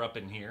air up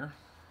in here.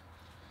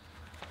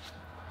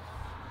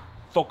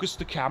 Focus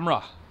the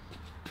camera.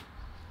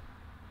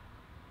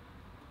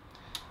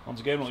 Once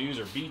again, we'll use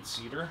our bead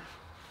seater.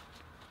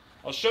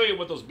 I'll show you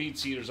what those bead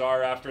seaters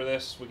are after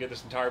this. We get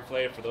this entire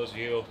play for those of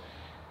you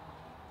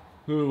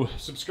who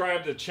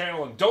subscribe to the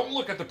channel and don't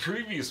look at the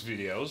previous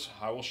videos.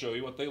 I will show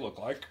you what they look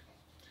like.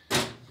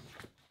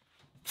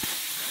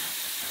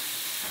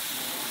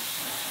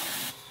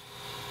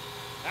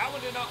 That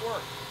one did not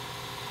work.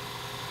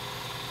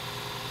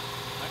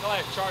 I'm gonna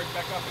let it charge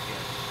back up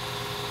again.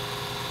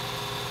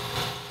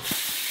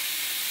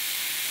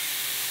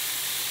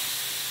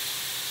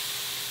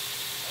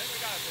 I think we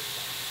got it this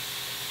time.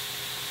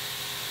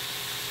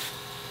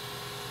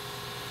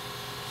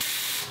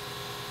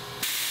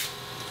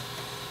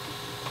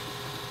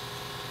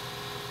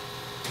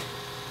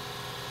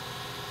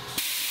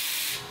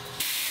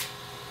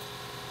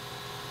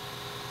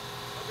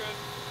 Okay.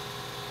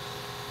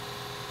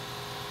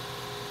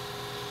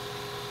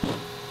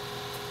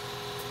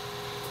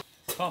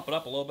 Pump it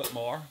up a little bit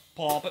more.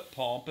 Pump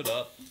it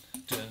up.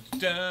 Dun,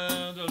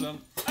 dun, dun,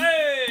 dun.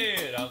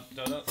 Hey! Dun,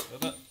 dun, dun,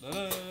 dun, dun,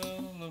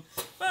 dun, dun.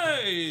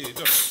 Hey!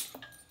 Dun,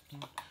 dun,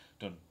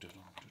 dun, dun,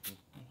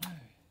 dun.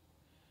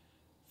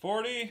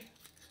 40.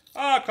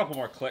 Ah, a couple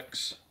more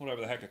clicks.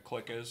 Whatever the heck a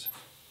click is.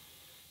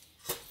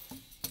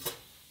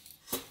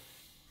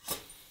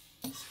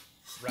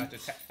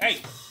 Rat-a-tat.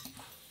 Hey!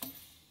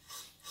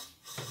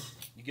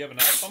 You giving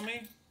up on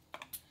me?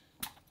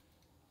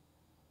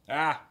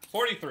 Ah,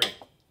 43.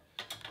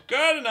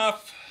 Good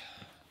enough.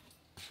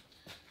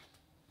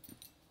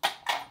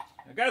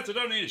 I guess I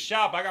don't need to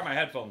shop. I got my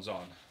headphones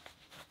on.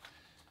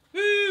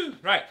 Woo!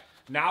 Right.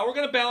 Now we're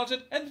going to balance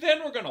it, and then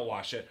we're going to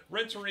wash it.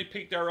 Rinse and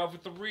repeat thereof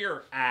with the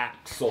rear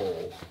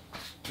axle.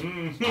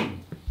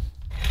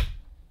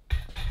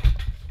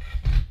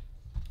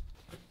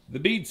 The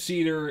bead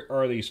seater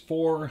are these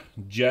 4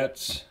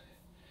 jets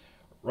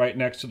right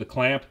next to the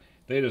clamp.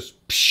 They just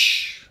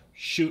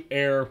shoot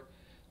air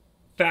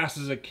fast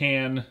as it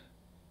can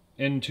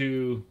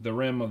into the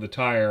rim of the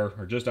tire,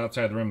 or just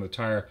outside the rim of the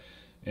tire.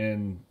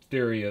 In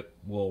theory, it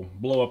will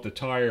blow up the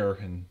tire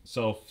and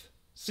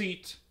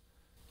seat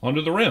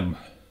under the rim.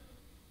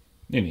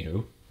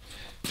 Anywho,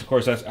 of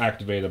course that's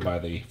activated by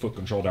the foot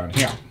control down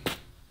here.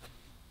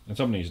 And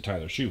somebody needs to tie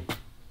their shoe.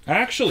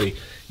 Actually,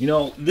 you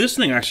know, this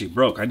thing actually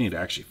broke. I need to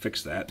actually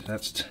fix that.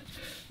 That's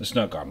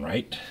not gone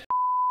right.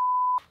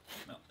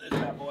 Mount this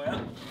bad boy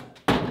up.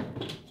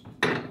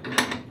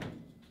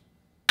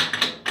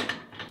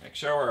 Make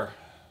sure we're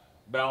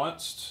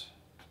balanced.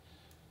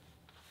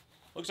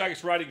 Looks like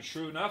it's riding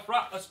true enough.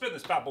 Right, let's spin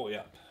this bad boy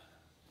up.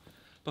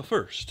 But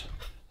first,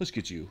 let's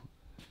get you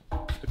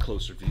a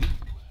closer view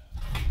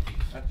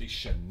at the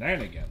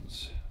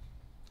shenanigans.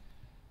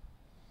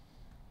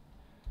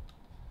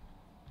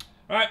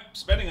 All right,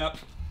 spinning up.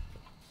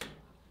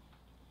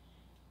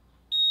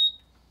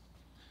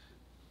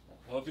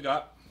 What have you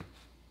got?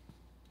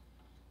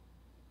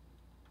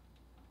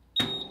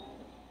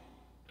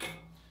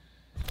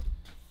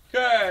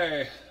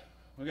 Okay,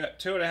 we got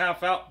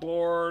 2.5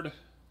 outboard,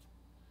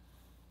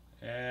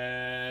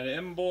 and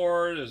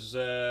inboard is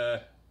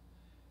 1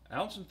 3/4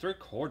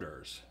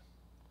 ounces.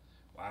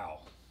 Wow.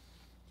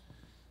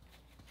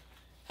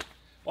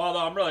 Well,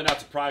 though, I'm really not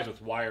surprised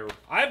with wire.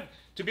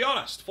 To be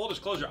honest, full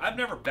disclosure, I've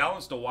never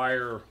balanced a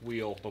wire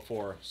wheel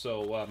before,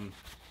 so you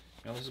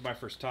know, this is my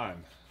first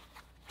time.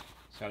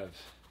 It's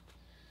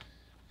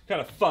kind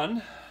of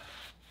fun.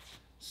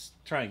 Just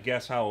trying to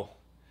guess how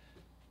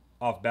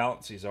off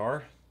balance these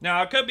are.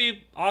 Now, it could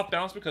be off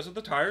balance because of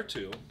the tire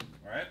too.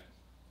 All right.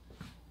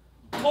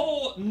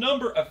 Whole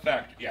number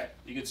effect. Yeah,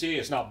 you can see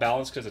it's not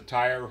balanced because the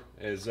tire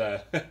is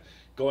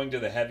going to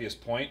the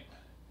heaviest point.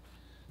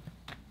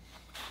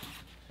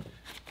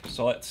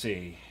 So let's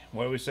see.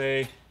 What do we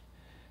say?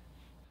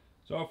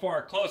 So for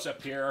a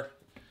close-up here,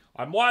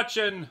 I'm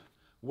watching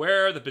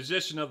where the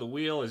position of the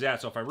wheel is at.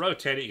 So if I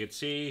rotate it, you can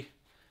see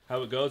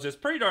how it goes. It's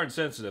pretty darn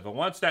sensitive. And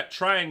once that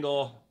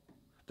triangle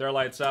there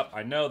lights up,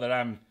 I know that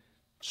I'm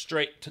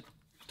straight to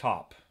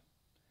top.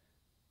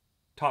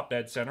 Top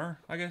dead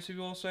center, I guess you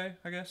will say,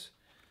 I guess.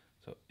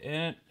 So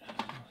okay.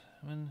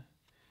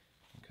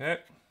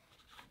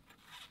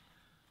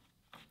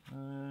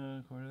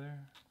 Quarter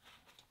there.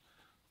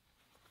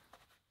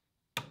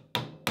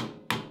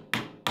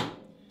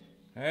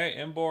 Okay,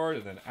 inboard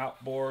and then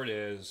outboard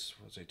is,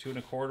 let's say 2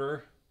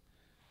 1/4,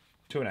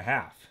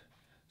 2.5.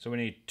 So we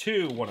need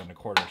 2 1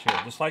 1/4s here,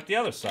 just like the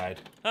other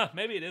side. Huh,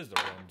 maybe it is the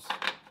rims.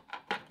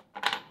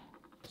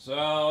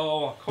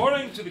 So,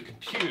 according to the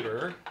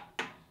computer,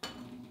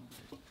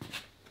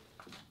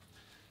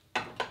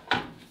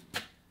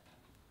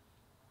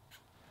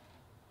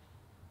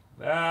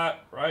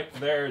 that right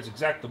there is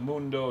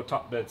exactamundo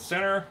top dead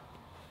center,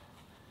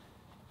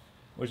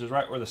 which is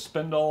right where the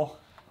spindle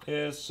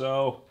is.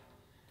 So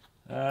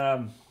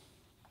I'm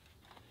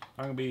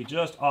going to be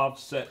just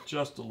offset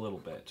just a little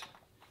bit.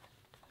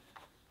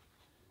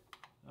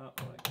 Oh,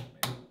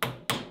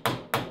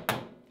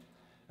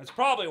 that's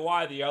probably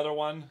why the other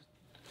one,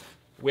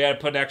 we had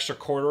to put an extra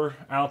 1/4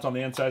 ounce on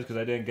the inside because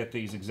I didn't get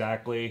these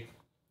exactly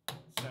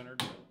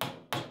centered.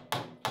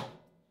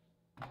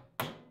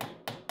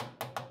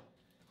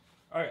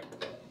 Okay.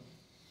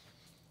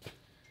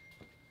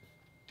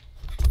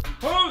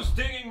 Who's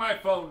dinging my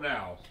phone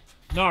now?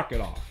 Knock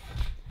it off.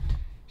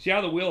 See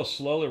how the wheel is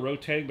slowly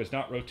rotating, but it's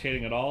not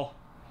rotating at all?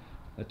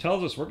 That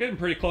tells us we're getting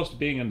pretty close to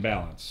being in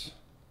balance.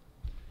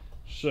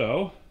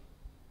 So,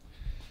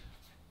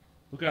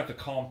 looking at the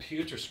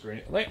computer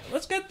screen.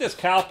 Let's get this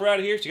caliper out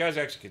of here so you guys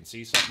actually can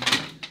see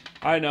something.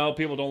 I know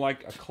people don't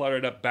like a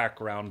cluttered up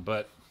background,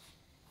 but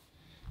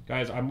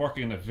guys, I'm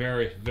working in a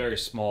very, very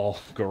small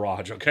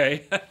garage,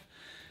 okay?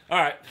 All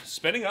right,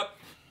 spinning up.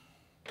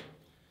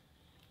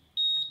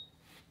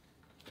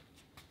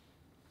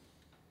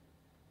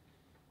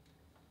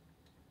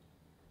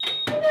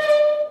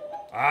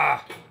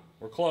 Ah,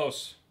 we're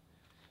close.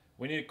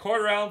 We need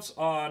 1/4 ounce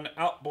on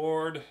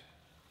outboard.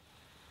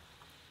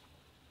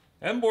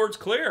 Inboard's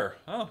clear.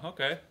 Oh,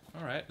 okay.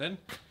 All right, then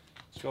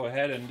let's go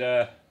ahead and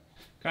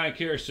kind of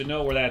curious to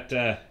know where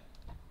that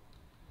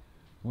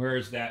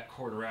where's that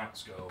 1/4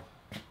 ounce go?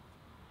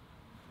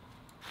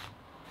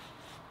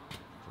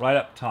 Right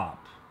up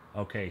top.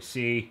 Okay,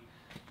 see,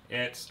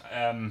 it's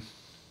it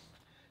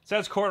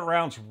says 1/4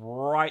 ounce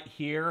right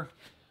here.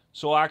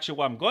 So actually,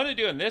 what I'm going to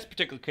do in this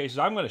particular case is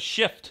I'm going to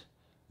shift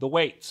the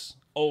weights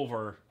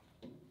over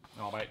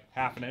about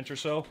 1/2 inch or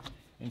so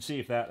and see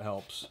if that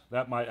helps.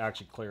 That might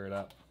actually clear it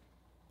up.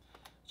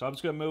 So I'm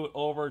just going to move it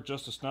over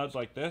just a smudge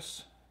like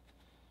this.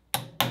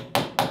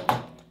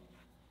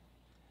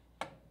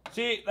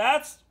 See,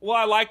 that's what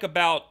I like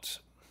about...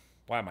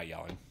 Why am I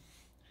yelling?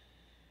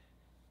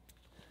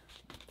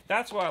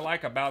 That's what I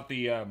like about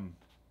the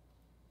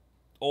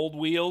old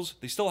wheels.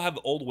 They still have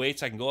the old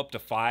weights. I can go up to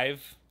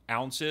 5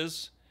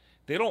 ounces.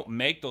 They don't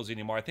make those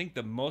anymore. I think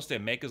the most they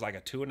make is like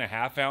a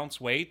 2.5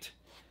 ounce weight.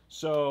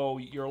 So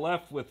you're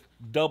left with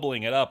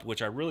doubling it up,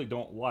 which I really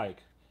don't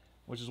like.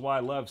 Which is why I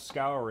love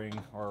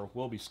scouring, or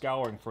will be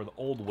scouring for the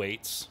old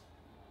weights.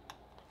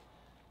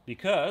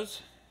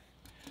 Because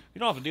you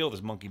don't have to deal with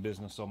this monkey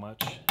business so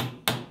much.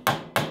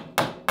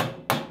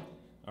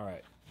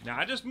 Alright, now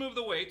I just moved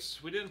the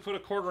weights. We didn't put a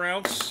 1/4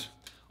 ounce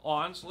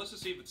on, so let's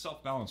just see if it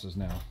self-balances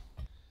now.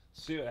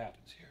 Let's see what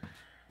happens here.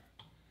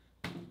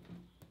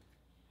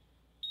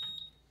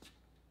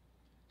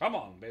 Come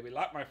on, baby,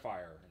 light my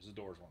fire, as the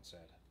Doors once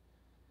said.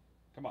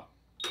 Come on.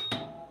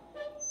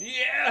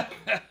 Yes!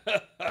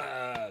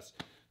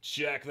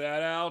 Check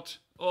that out.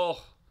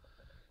 Oh,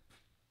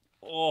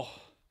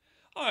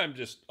 I'm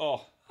just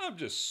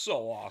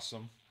so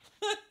awesome.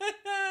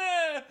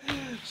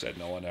 Said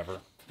no one ever.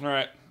 All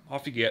right,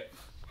 off you get.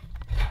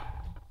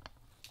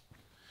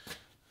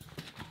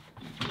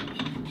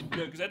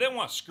 Good, because I didn't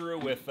want to screw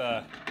with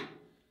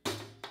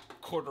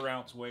 1/4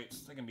 ounce weights.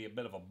 They can be a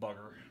bit of a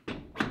bugger.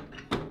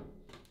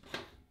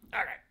 All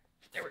right,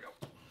 there we go.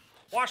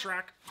 Wash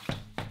rack.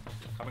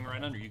 Coming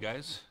right under you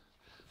guys.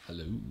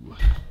 Hello.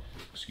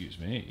 Excuse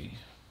me.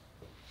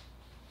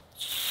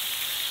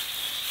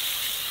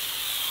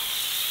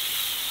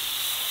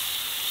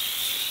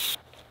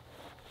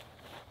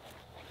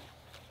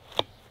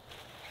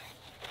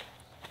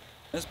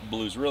 This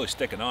blue's really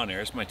sticking on here.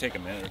 This might take a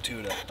minute or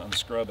two to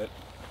unscrub it.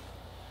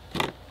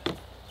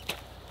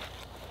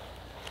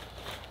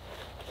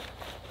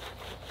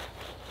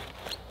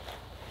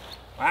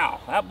 Wow,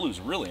 that blue's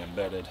really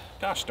embedded.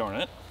 Gosh darn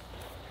it.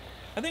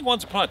 I think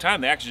once upon a time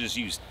they actually just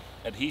used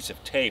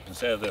adhesive tape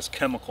instead of this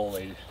chemical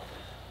they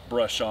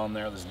brush on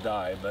there, this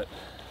dye, but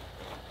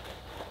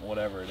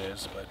whatever it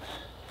is, but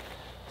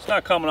it's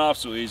not coming off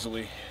so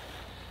easily.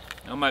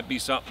 That might be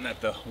something that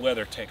the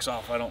weather takes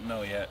off, I don't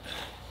know yet.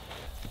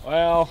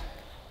 Well,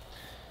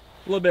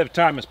 a little bit of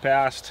time has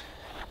passed.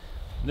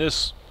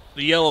 The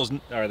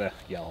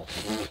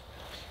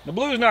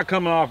blue's not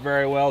coming off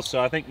very well, so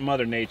I think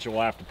Mother Nature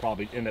will have to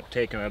probably end up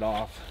taking it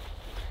off.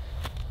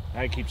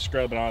 I keep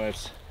scrubbing on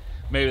it.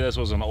 Maybe this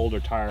was an older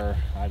tire.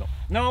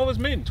 No, it was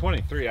made in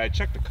 23. I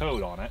checked the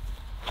code on it.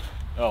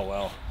 Oh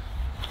well.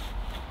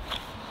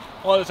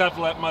 I'll just have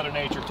to let Mother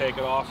Nature take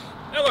it off.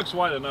 It looks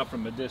wide enough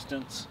from a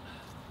distance.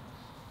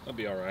 That'll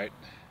be all right.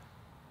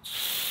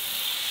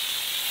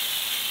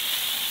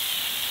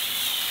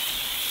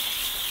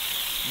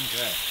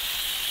 Okay.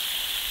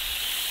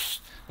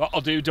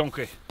 What'll do,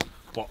 donkey?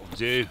 What'll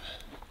do?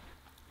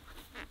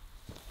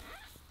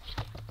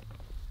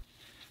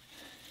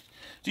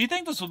 Do you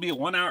think this will be a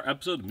 1-hour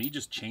episode of me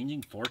just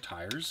changing 4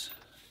 tires?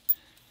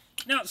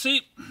 Now,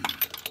 see,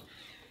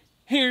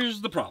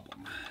 here's the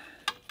problem.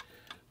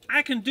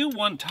 I can do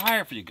 1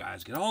 tire for you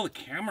guys, get all the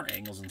camera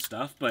angles and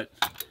stuff, but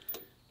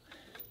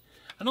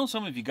I know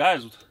some of you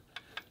guys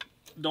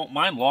don't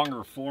mind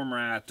longer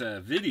format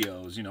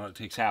videos. You know, it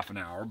takes half an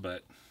hour,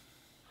 but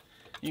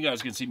you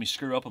guys can see me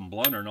screw up and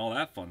blunder and all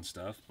that fun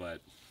stuff,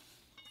 but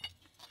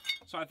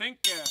so I think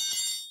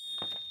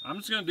I'm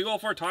just going to do all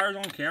 4 tires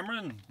on camera,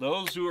 and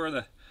those who are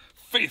the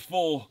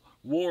faithful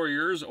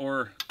warriors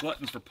or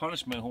gluttons for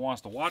punishment who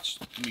wants to watch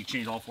me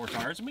change all 4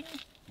 tires, I mean,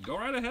 go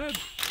right ahead.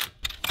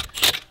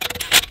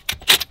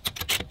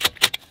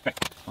 Okay.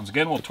 Once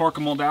again, we'll torque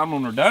them all down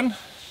when we're done.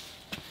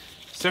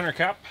 Center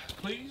cap,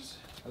 please.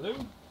 Hello.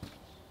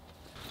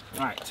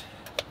 All right.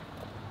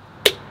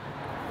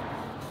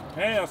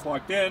 Okay, that's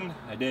locked in.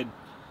 I did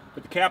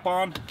put the cap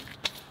on.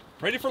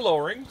 Ready for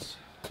lowerings.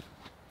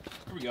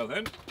 Here we go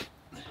then.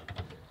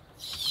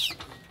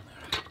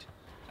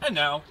 And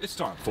now it's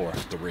time for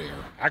the rear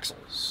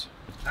axles.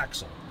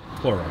 Axle,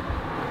 plural.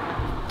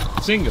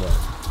 Singular.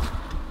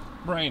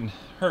 Brain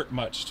hurt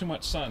much, too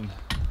much sun.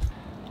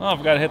 Oh, I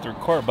forgot to hit the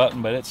record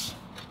button, but it's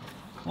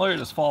literally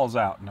just falls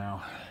out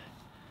now.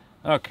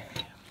 Okay.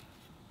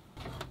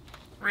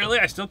 Really?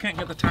 I still can't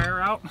get the tire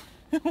out?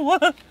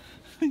 What?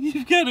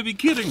 You've got to be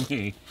kidding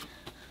me.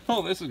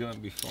 Oh, this is going to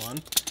be fun.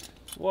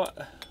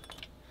 What?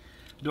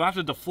 Do I have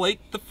to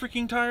deflate the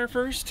freaking tire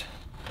first?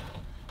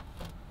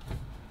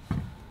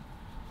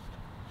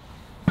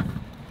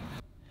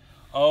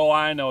 Oh,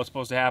 I know what's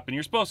supposed to happen.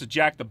 You're supposed to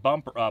jack the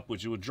bumper up,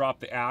 which would drop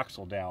the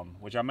axle down,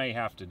 which I may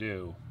have to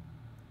do.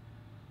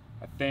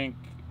 I think,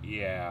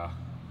 yeah.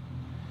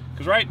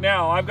 Because right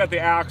now, I've got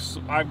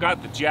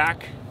the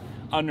jack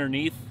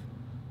underneath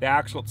the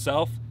axle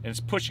itself, and it's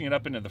pushing it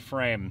up into the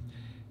frame.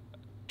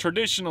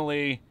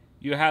 Traditionally,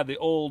 you had the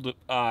old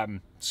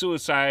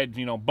suicide,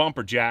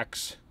 bumper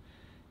jacks,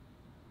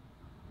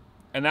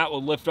 and that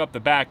would lift up the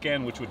back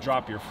end, which would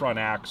drop your front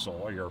axle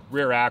or your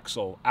rear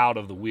axle out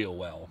of the wheel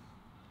well.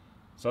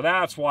 So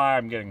that's why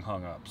I'm getting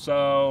hung up.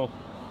 So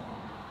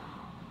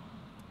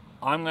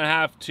I'm gonna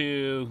have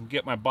to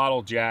get my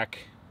bottle jack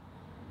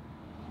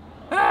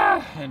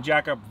and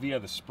jack up via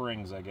the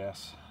springs, I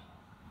guess.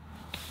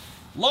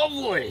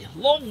 Lovely,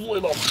 lovely,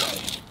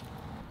 lovely.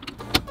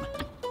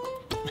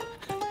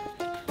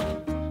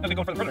 I've been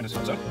going further in this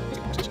episode.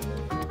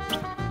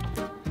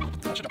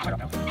 I should have tied up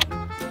now.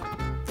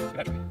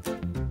 Eventually.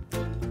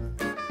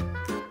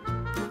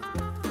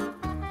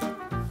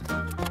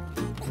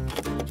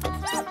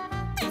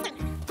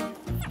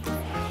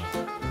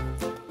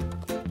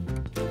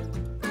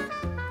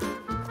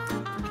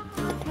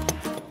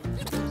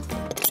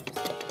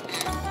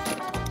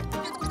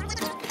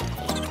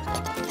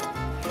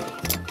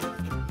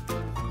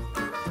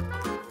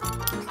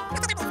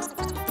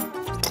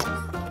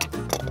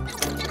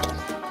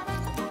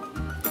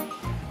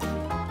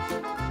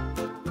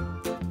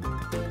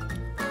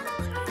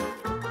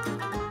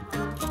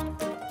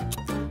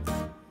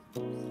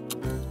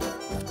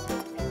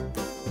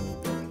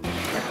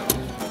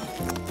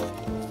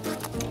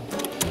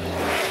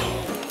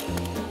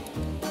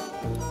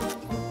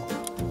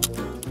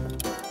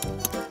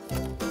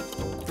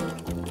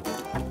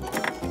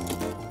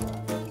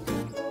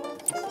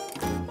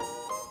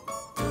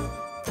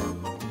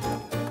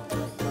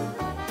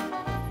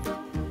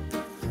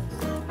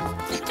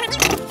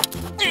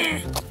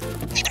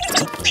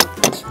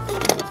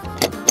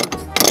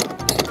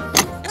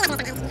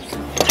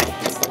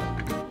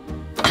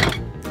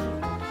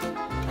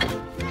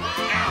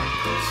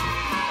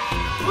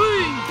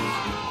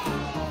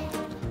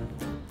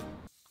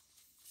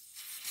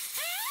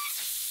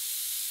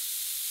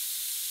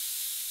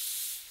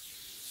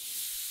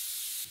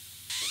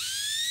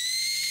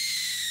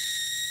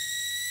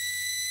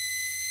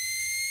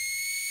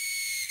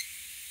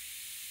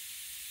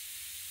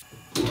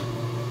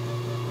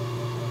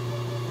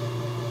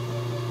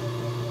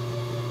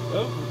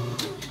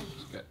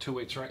 two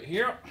weights right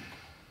here.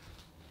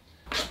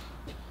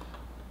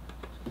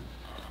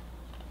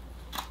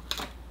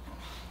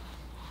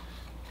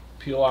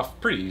 Peel off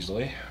pretty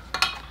easily,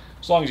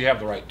 as long as you have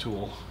the right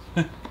tool.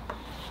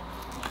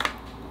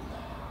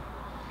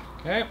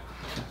 Okay.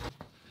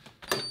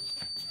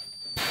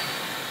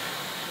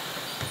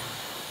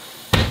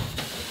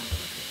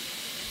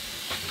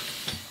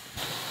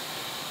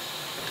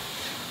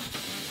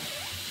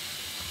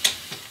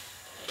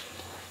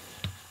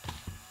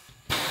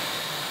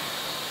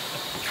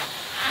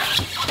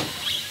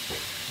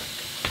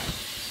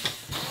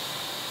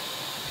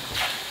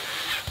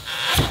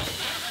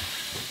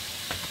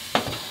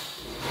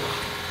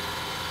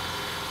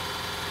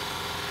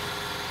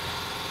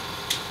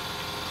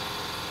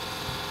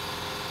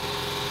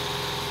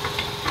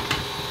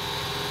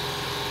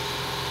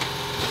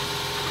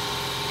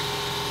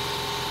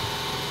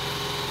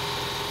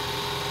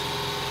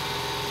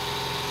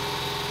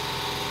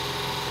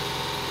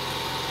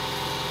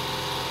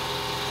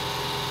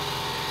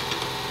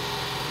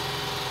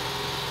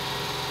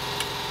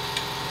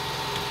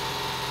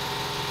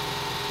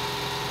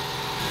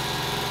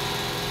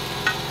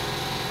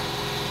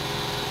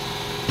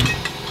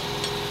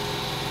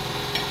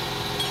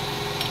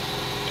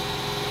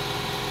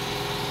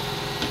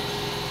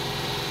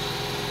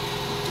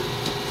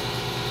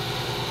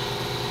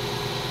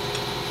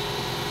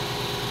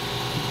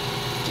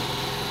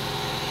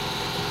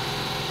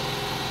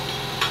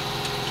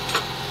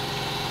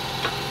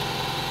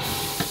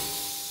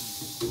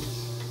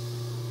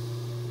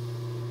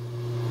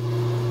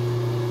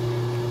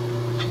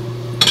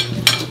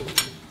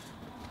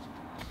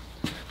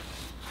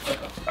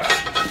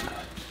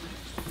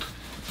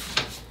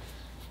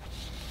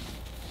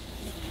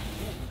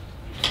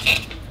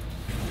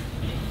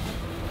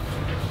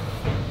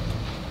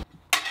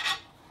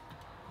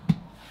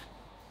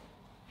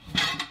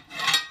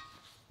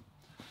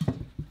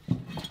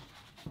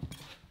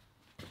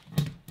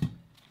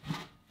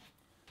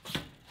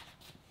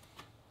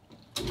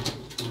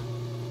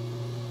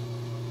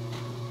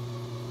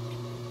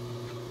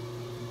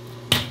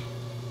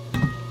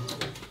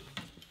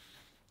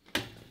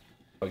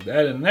 Plug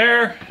that in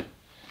there.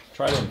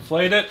 Try to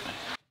inflate it.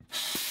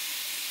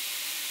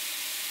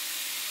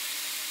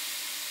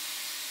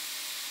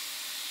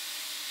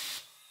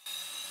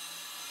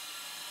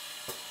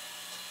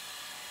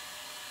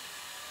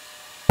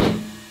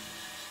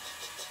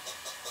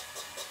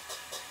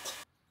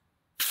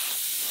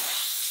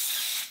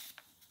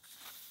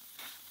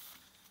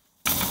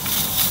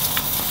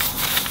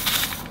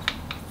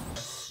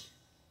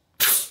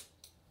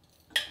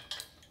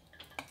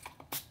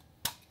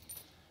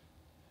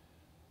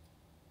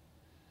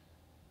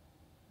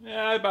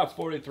 Yeah, about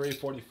 43,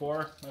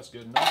 44. That's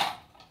good enough.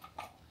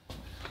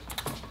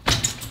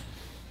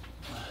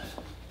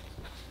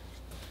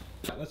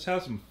 Let's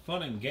have some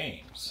fun and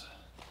games.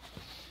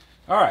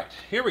 All right,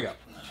 here we go.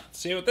 Let's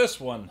see what this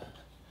one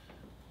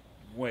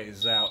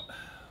weighs out.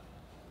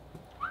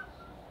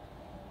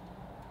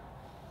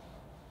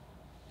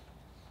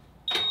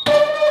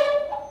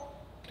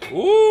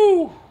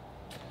 Ooh!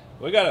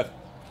 We got a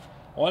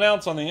 1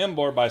 ounce on the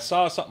inboard, but I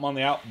saw something on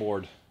the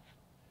outboard.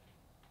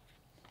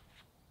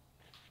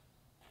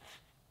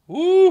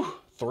 Woo!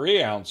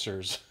 3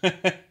 ounces.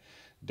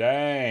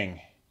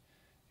 Dang.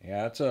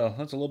 Yeah, that's a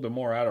little bit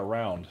more out of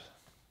round.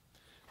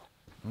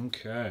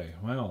 Okay,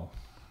 well,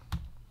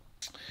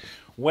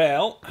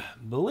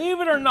 believe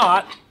it or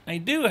not, I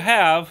do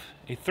have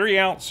a 3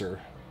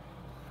 ouncer.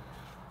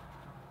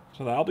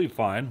 So that'll be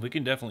fine. We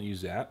can definitely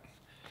use that.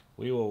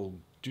 We will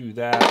do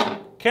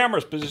that.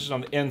 Camera's positioned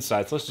on the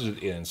inside, so let's do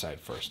the inside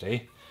first,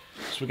 eh?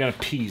 So we're gonna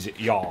peas it,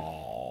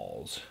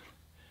 y'alls.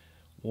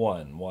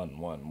 1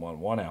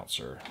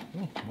 ouncer.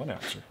 1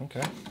 ouncer,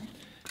 okay.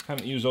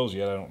 Haven't used those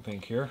yet, I don't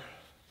think, here.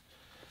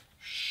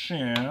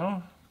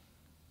 So,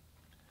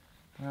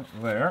 that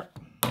there.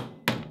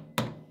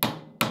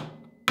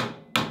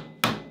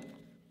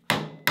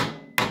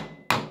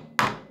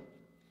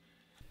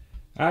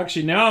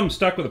 Actually, now I'm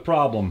stuck with a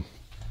problem.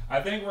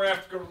 I think we're gonna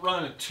have to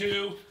run a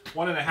 2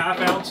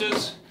 1.5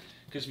 ounces,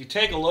 because if you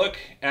take a look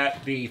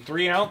at the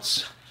 3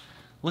 ounce,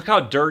 look how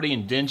dirty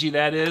and dingy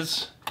that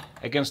is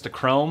against the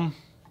chrome.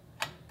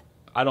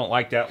 I don't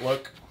like that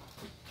look.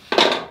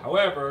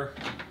 However,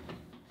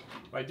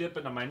 if I dip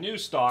into my new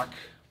stock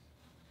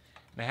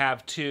and I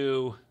have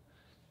 2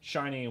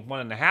 shiny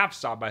 1.5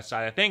 side by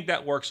side, I think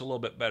that works a little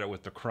bit better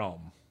with the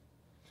chrome.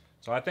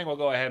 So I think we'll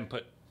go ahead and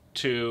put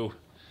 2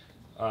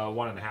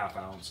 1.5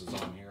 ounces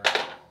on here.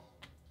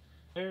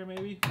 There,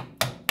 maybe.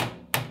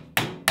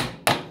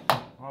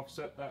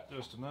 Offset that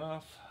just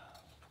enough.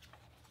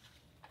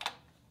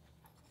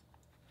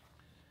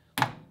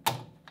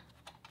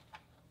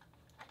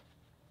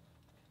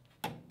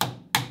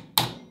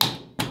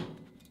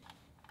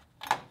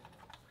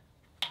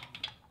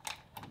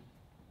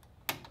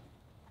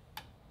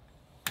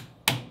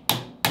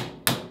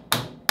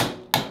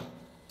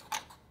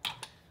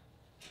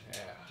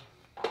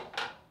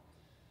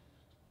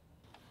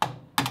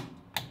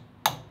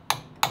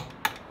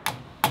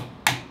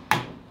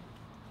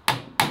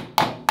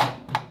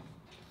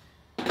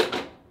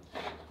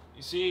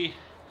 You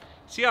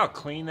see how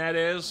clean that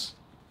is?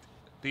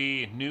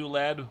 The new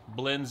lead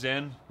blends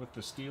in with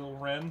the steel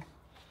rim.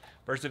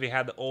 Versus if you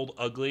had the old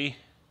ugly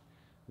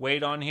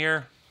weight on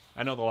here.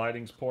 I know the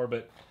lighting's poor,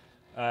 but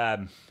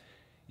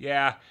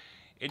yeah,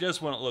 it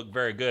just wouldn't look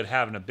very good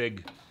having a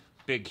big,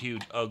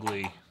 huge,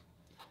 ugly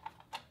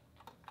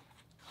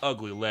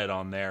lead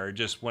on there. It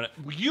just wouldn't.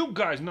 You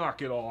guys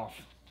knock it off.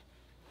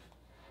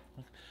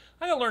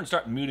 I gotta learn to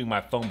start muting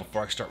my phone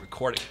before I start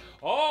recording.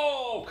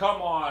 Oh,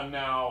 come on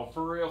now.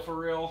 For real, for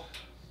real.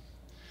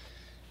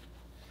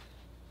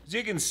 As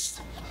you can...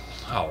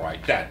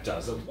 Alright, that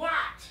does it. What?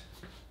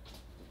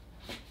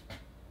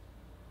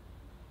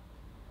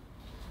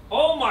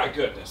 Oh my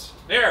goodness.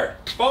 There.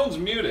 Phone's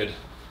muted.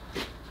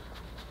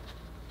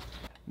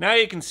 Now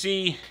you can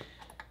see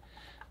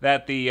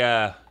that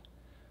the...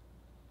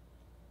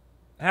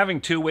 having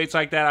two weights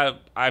like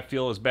that, I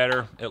feel is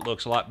better. It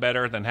looks a lot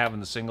better than having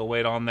the single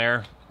weight on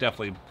there.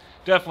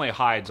 Definitely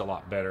hides a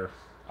lot better.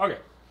 Okay.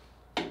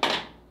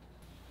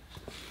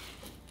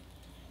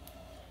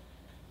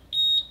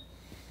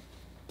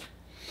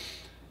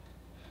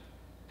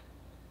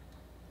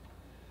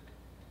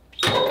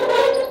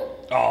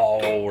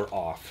 Oh, we're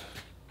off.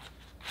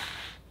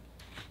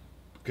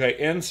 Okay,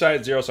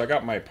 inside 0, so I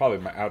got probably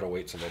my outer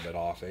weights a little bit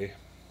off, eh?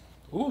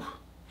 Ooh.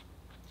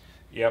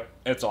 Yep,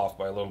 it's off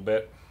by a little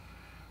bit.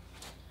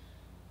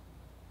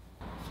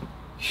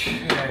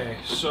 Okay,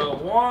 so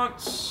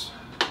once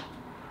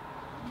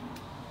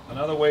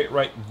another weight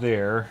right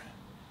there.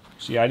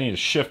 See, I need to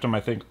shift them,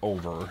 I think,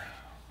 over.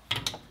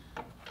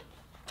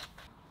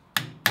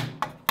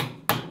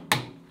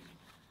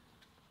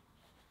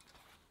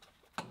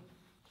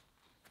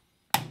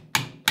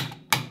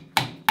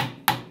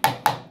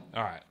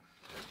 Alright,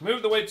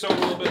 move the weights over a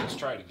little bit, let's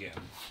try it again.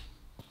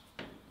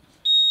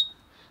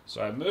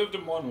 So I moved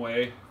them one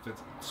way.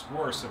 If it's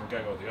worse, then we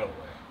gotta go the other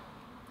way.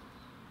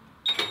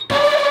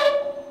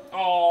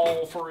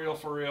 Oh, for real,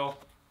 for real.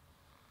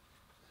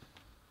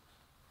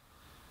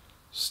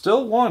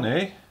 Still one,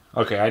 eh?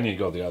 Okay, I need to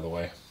go the other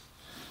way.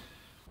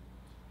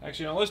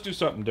 Actually, now let's do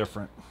something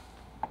different.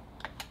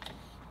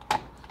 I'm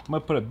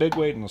gonna put a big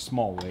weight and a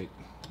small weight.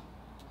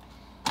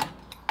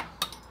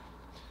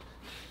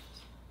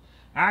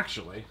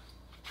 Actually,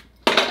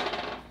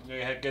 I'm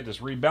gonna get this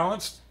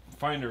rebalanced.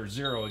 Find our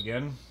 0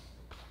 again.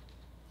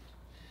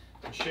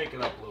 And shake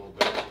it up a little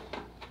bit.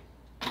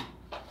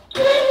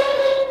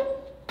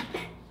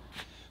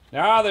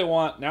 Now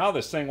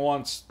this thing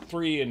wants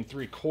 3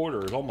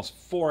 3/4, almost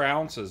 4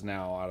 ounces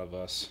now out of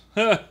us.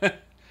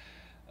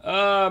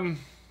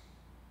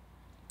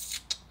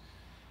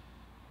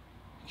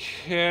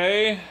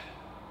 Okay.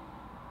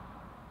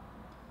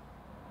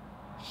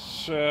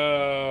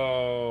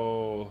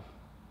 So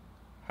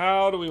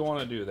how do we want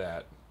to do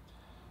that?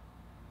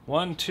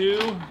 1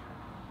 2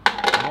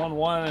 1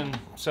 1 and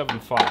 7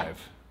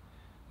 5.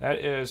 That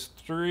is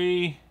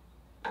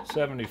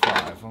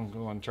 375. I'm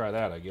going to try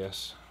that, I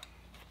guess.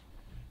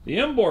 The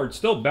inboard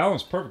still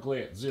balanced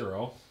perfectly at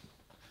 0.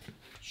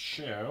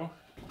 So,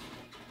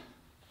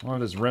 one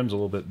of his rim's a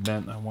little bit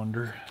bent, I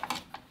wonder.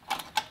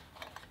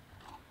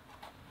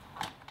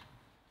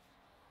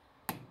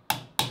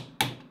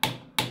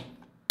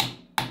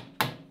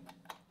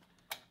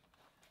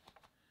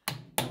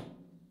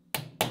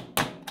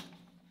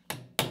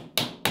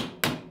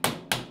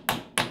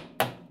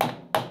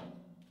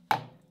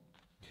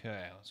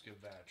 Okay, let's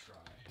give that a try.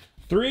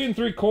 3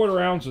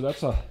 3/4 ounces.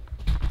 That's a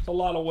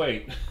lot of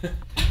weight.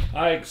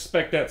 I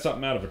expect that's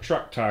something out of a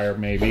truck tire,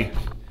 maybe,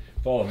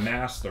 with all the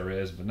mass there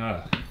is, but not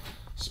a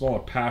smaller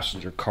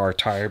passenger car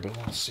tire. But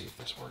let's see if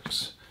this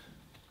works.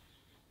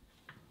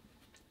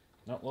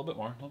 No, a little bit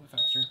more, a little bit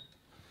faster.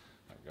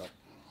 There we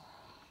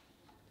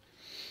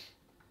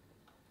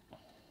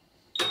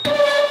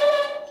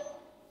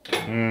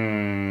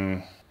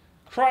go.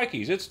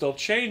 Crikeys, it's still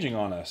changing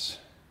on us.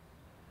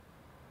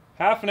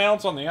 1/2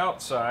 ounce on the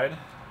outside.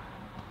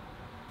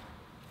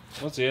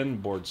 What's the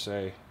inboard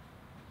say?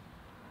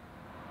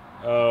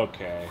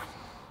 Okay.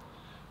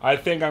 I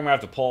think I'm going to have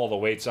to pull all the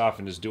weights off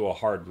and just do a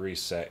hard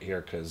reset here,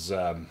 because,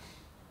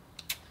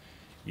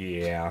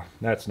 yeah,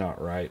 that's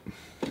not right.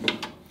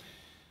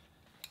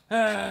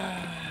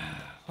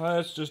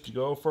 Let's just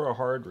go for a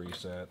hard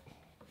reset.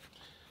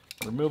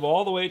 Remove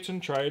all the weights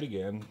and try it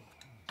again.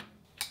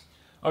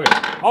 Okay,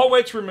 all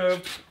weights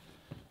removed.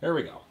 There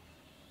we go.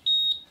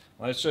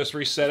 Let's just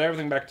reset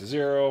everything back to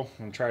 0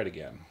 and try it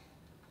again.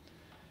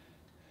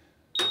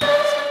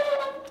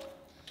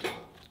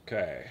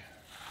 Okay.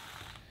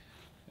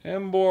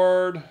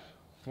 Inboard,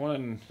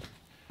 1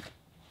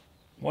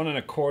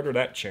 1/4.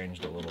 That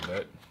changed a little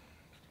bit.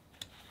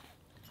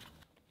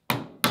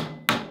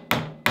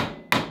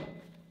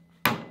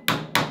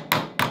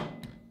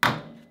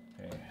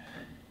 Okay.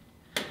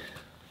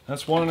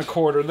 That's 1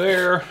 1/4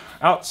 there.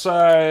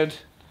 Outside,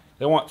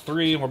 they want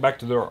 3, and we're back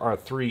to our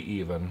 3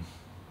 even.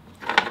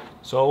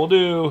 So we'll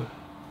do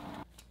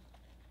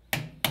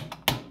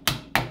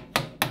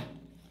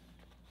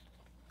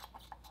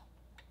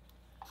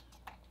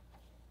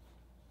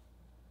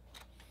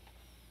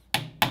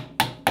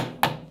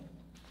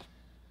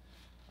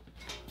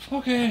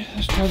Okay,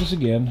 let's try this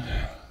again.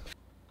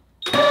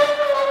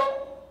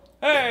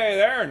 Hey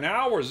there,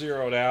 now we're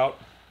zeroed out.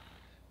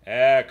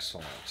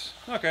 Excellent.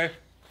 Okay.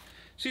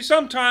 See,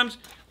 sometimes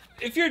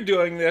if you're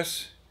doing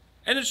this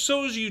and it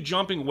shows you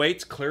jumping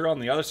weights clear on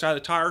the other side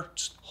of the tire,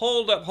 just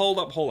hold up, hold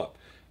up, hold up.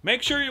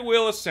 Make sure your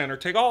wheel is center,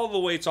 take all the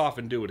weights off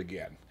and do it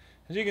again.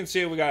 As you can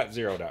see, we got it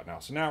zeroed out now,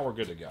 so now we're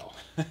good to go.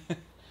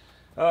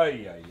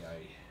 Ay, ay,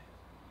 ay.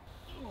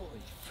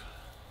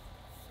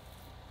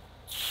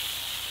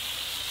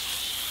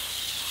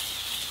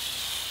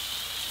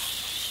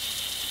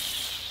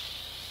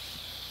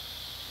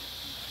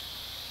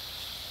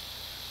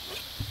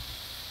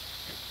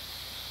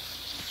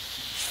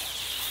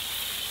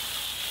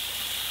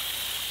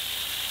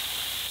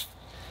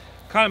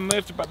 Kind of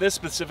miffed about this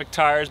specific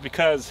tire is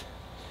because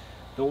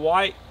the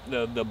white,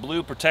 the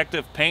blue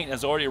protective paint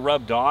has already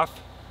rubbed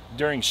off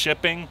during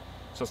shipping,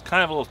 so it's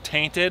kind of a little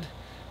tainted.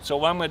 So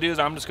what I'm going to do is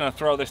I'm just going to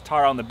throw this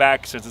tire on the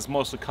back since it's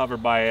mostly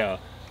covered by a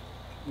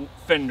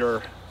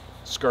fender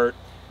skirt.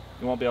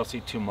 You won't be able to see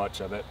too much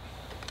of it.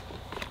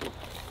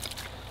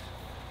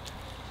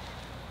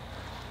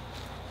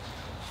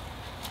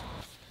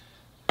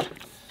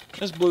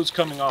 This blue's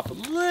coming off a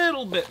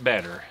little bit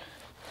better.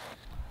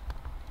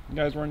 You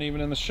guys weren't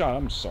even in the shot,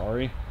 I'm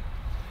sorry.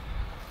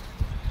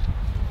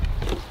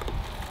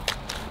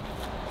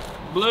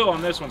 Blue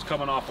on this one's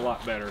coming off a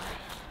lot better.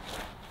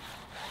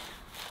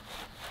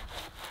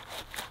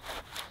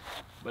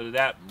 But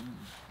that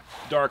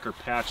darker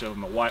patch on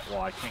the white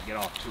wall I can't get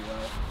off too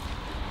well.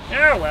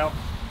 Yeah, well.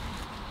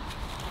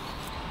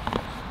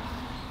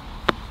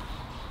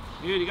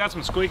 Dude, you got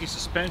some squeaky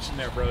suspension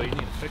there, bro. You need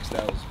to fix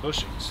those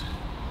bushings.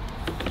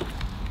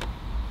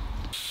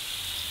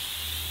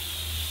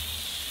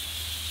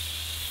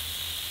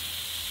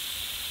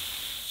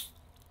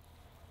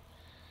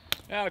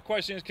 Now the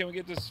question is, can we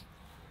get this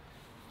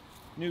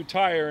new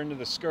tire into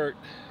the skirt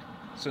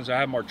since I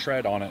have more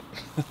tread on it?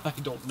 I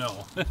don't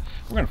know. We're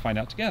going to find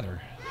out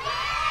together.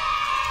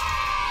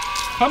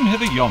 Come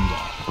hither yonder.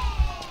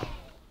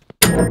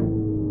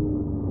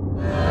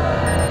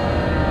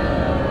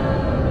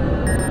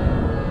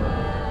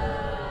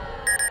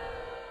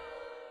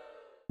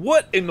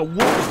 What in the world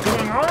is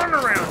going on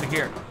around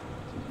here?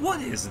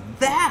 What is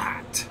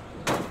that?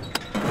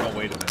 Oh,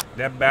 wait a minute.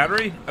 That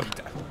battery?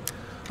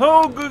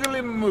 Oh,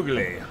 googly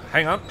moogly.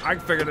 Hang on, I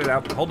figured it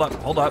out. Hold up,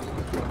 hold up.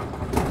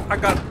 I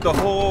got the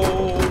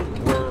whole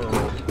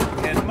world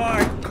in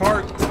my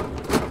cart.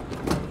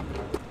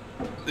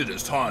 It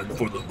is time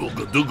for the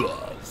Ooga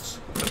Doogas.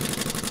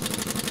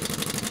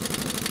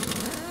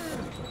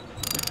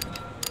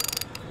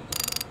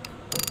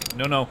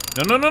 No, no,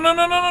 no, no, no, no,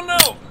 no, no, no,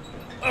 no.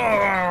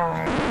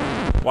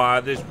 Oh.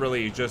 Wow, this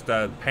really is just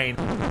a pain.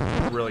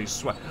 Really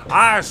sweat.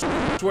 I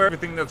swear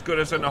everything that's good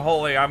is in the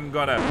holy. I'm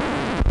gonna.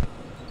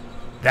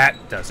 That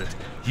does it.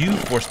 You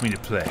forced me to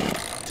play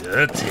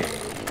dirty.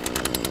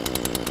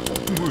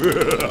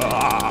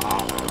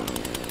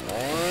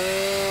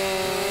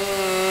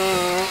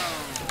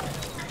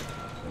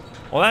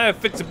 Well, now I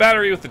fix the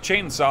battery with the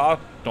chainsaw.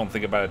 Don't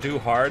think about it too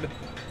hard.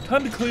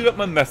 Time to clean up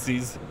my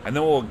messies, and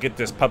then we'll get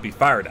this puppy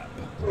fired up.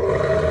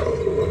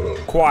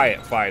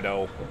 Quiet,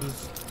 Fido.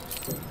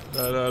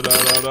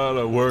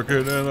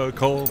 Working in a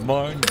coal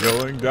mine,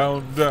 going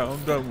down,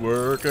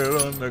 working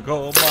on the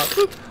coal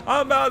mine.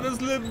 I'm about to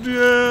slip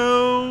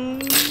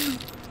down.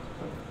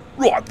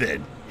 Right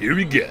then, here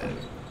we go.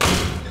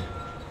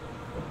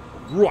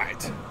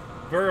 Right.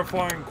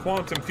 Verifying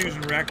quantum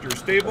fusion reactor is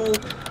stable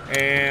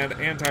and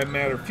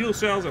antimatter fuel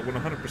cells at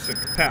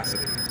 100%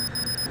 capacity.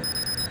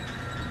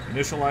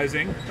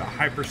 Initializing the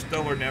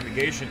hyperstellar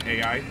navigation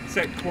AI,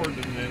 set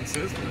coordinates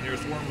to the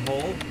nearest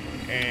wormhole,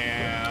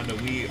 and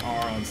we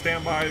are on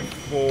standby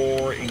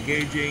for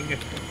engaging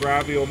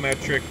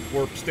graviometric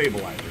warp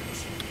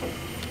stabilizers.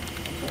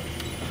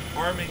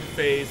 Arming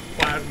phase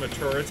plasma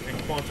turrets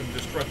and quantum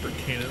disruptor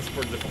cannons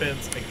for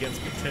defense against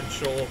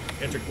potential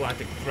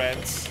intergalactic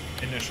threats.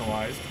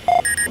 Initialized.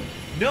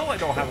 No, I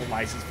don't have a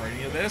license for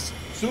any of this,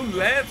 so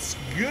let's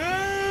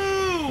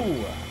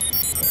go!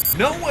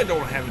 No, I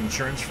don't have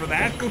insurance for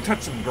that. Go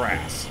touch some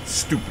grass,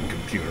 stupid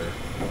computer.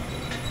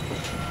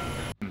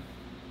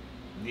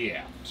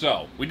 Yeah,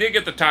 so we did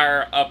get the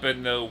tire up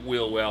in the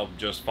wheel well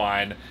just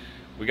fine.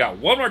 We got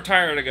one more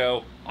tire to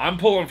go. I'm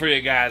pulling for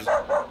you guys.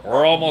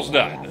 We're almost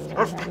done.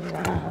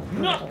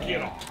 Knock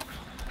it off.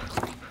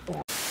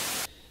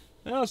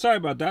 Oh, sorry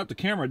about that. The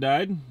camera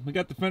died. We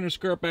got the fender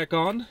skirt back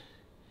on.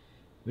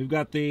 We've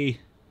got the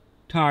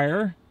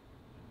tire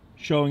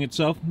showing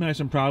itself nice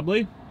and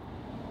proudly.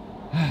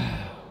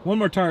 One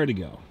more tire to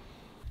go.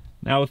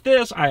 Now with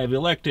this, I have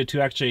elected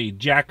to actually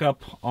jack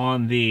up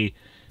on the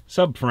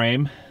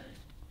subframe.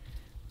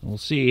 We'll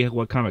see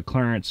what kind of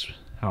clearance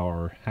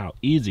or how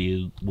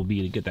easy it will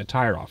be to get that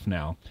tire off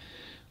now.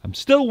 I'm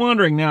still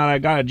wondering now that I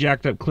got it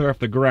jacked up clear off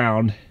the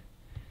ground,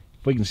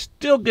 if we can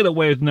still get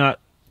away with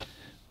not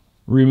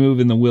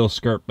removing the wheel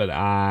skirt, but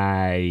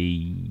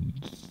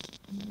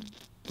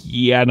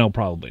yeah, no,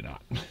 probably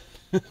not.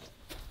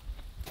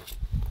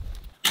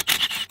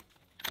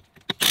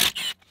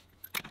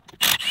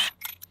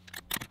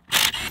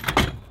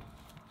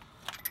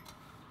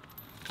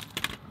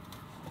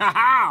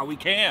 Haha, we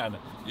can.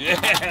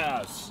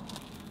 Yes.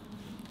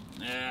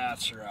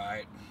 That's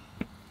right.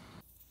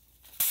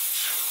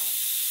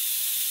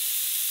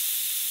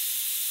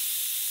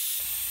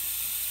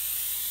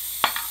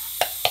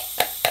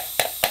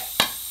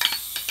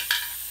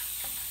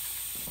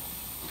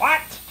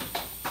 What?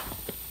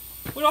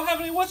 We don't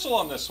have any whistle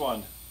on this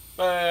one.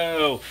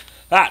 Oh,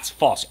 that's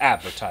false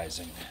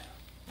advertising.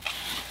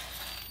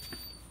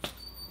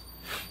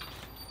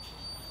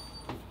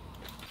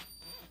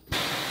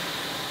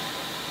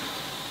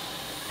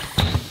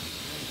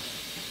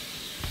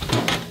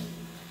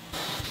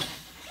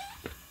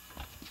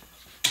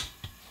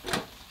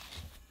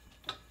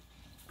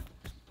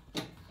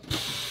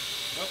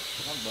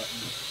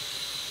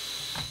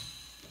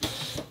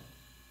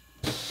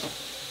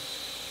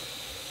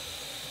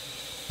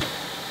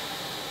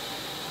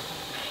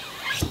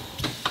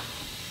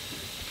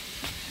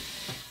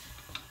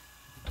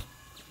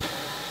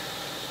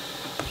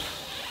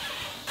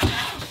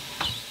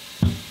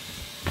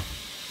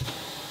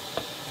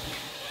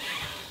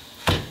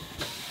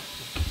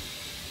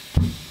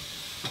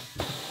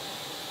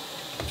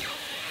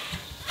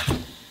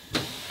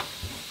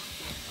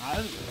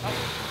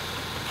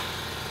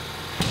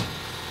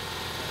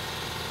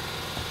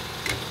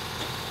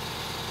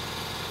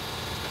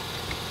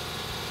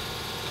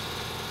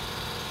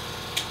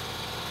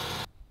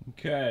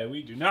 Okay,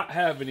 we do not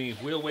have any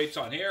wheel weights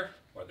on here,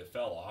 or they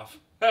fell off.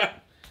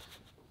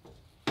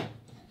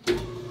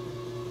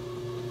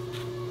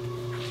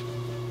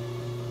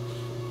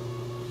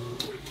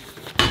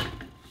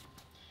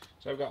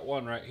 So I've got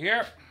one right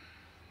here.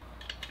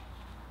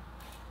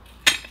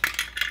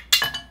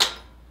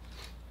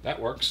 That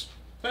works.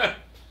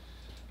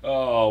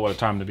 Oh, what a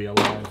time to be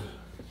alive.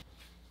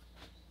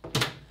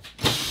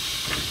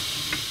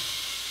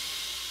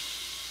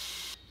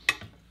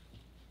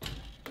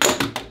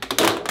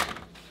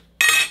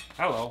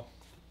 Hello.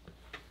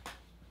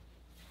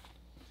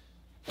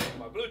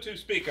 My Bluetooth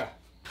speaker.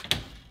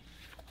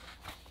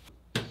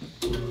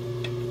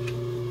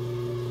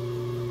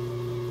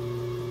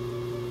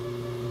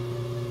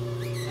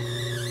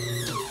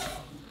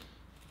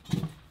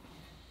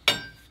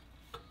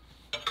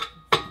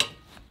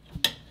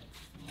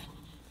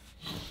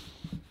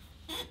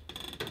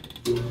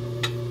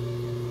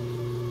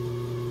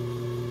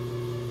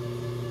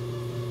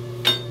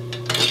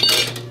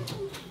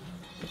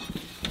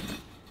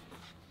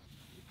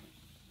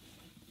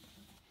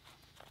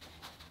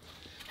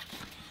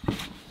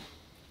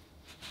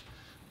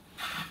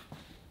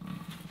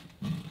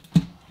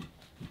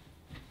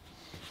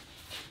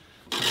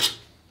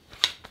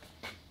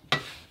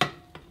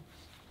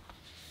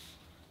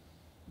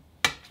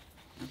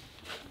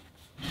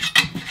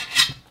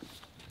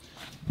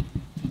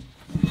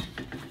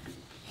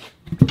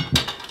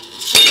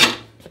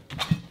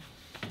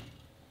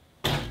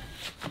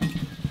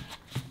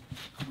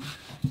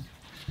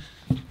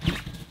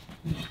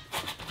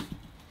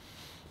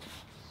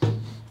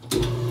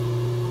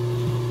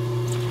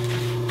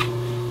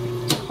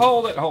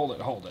 Hold it, hold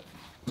it, hold it.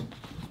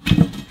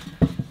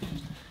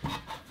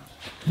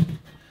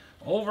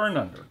 Over and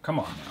under. Come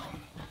on now.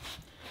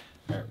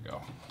 There we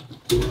go.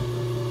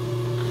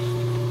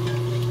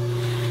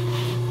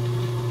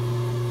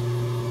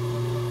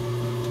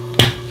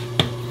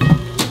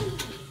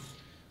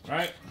 All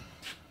right.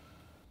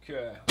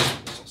 Okay.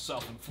 This will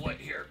self-inflate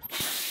here.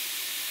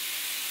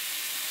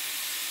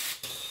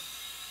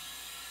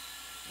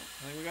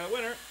 I think we got a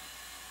winner.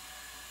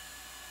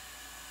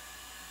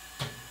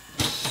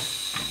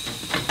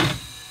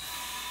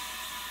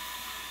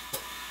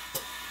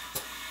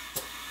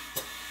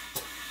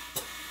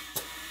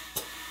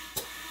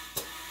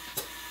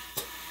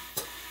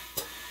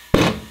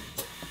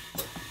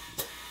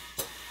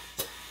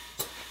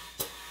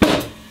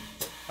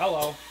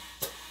 Hello.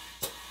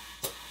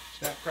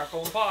 Snap,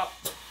 crackle, and pop.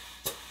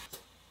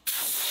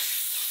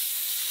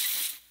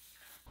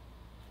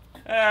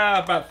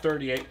 About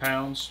 38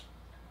 pounds.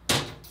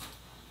 Get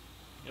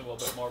a little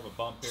bit more of a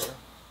bump here.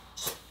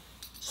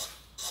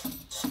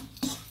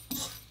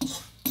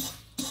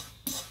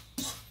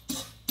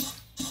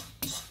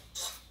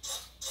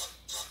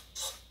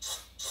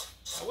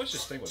 I wish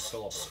this thing would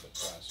fill up a little bit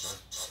faster.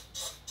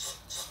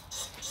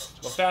 Let's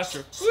go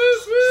faster. Woo,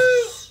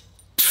 woo!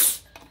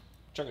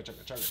 Chugga,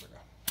 chugga, chugga, chugga.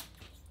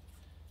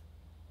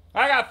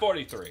 I got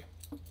 43.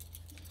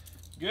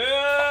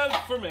 Good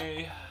for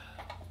me.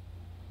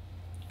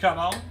 Come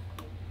on.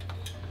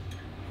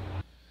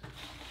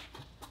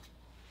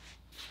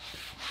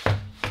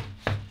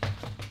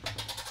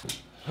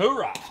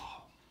 Hoorah!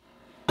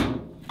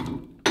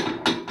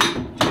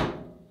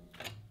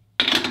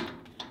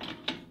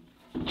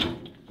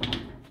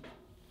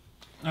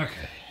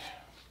 Okay.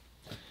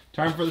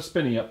 Time for the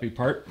spinny uppy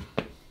part.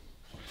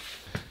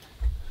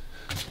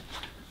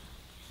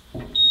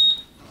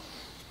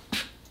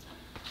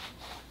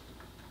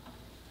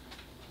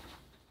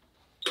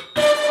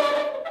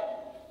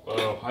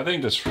 I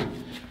think this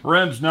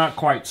rim's not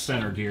quite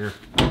centered here.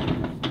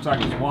 Looks like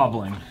it's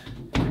wobbling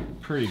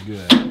pretty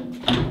good.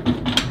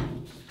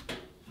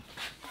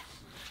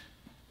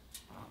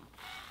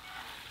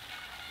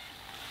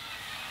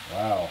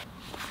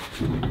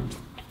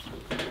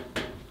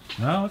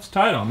 No, it's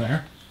tight on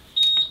there.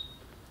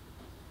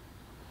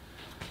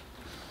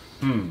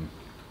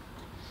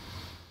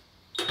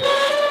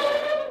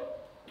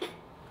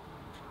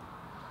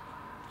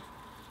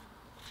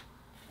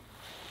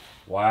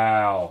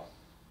 Wow.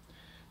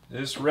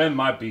 This rim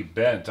might be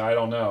bent. I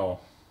don't know.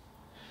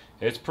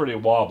 It's pretty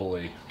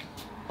wobbly.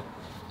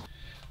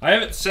 I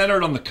have it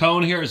centered on the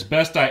cone here as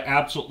best I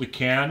absolutely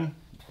can.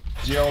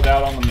 Zeroed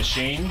out on the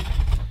machine.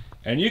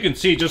 And you can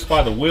see just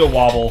by the wheel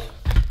wobble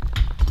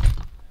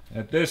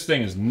that this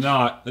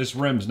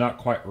rim's not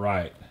quite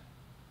right.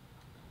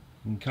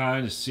 You can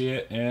kind of see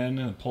it in,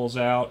 and it pulls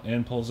out,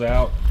 in, pulls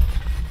out.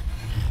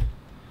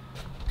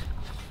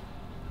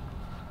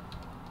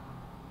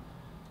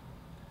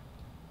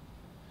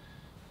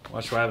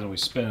 Watch what happens when we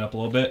spin it up a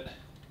little bit.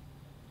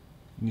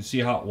 You can see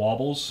how it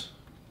wobbles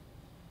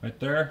right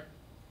there.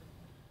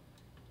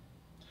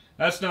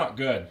 That's not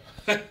good.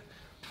 I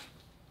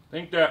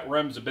think that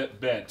rim's a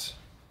bit bent.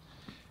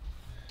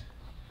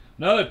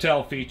 Another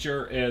tell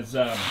feature is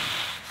it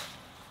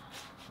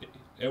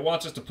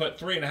wants us to put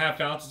 3.5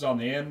 ounces on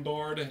the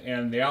inboard,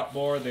 and the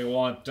outboard they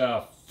want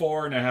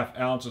 4.5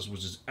 ounces,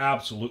 which is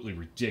absolutely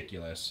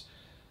ridiculous.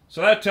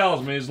 So that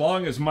tells me as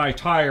long as my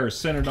tire is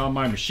centered on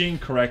my machine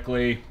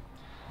correctly,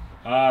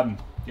 yeah,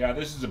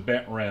 this is a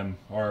bent rim,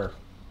 or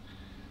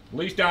at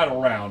least out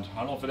around.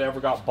 I don't know if it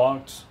ever got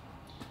bunked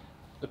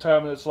the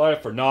time of its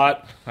life or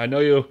not. I know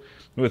you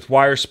with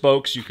wire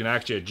spokes you can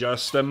actually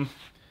adjust them,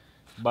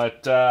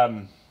 but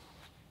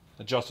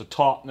adjust the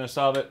tautness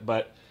of it.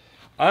 But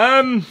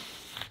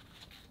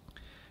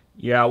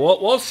yeah,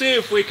 we'll see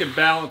if we can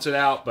balance it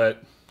out.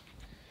 But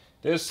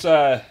this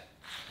wheel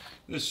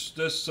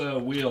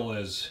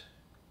is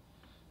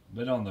a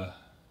bit on the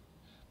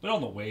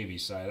wavy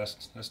side.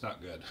 That's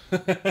not good.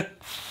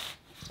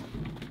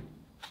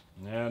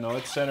 Yeah, no,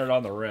 it's centered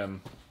on the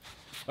rim.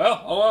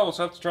 Well, oh well, we'll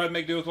have to try to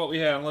make do with what we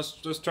have. Let's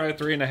just try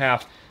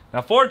 3.5.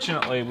 Now,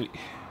 fortunately,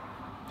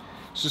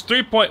 this is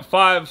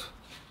 3.5.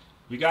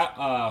 We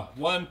got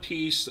one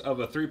piece of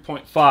a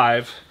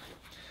 3.5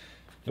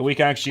 that we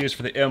can actually use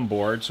for the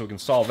inboard, so we can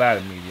solve that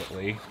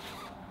immediately.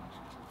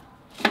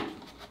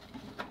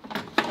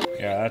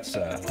 Yeah, that's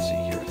let's see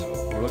here.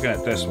 We're looking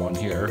at this one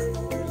here.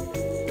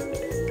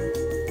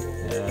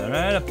 And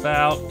right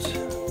about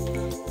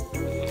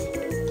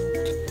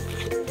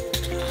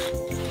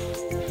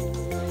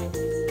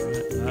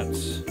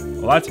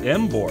that's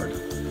inboard.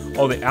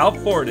 Oh, the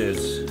outboard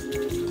is.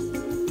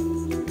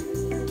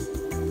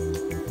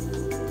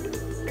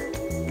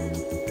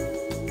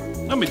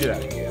 Let me do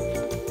that again.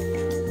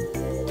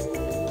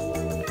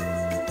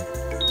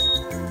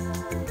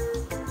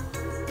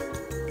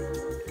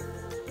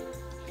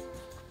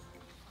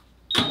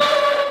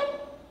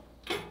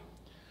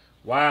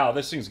 Wow,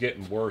 this thing's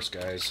getting worse,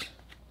 guys.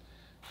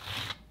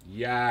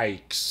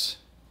 Yikes.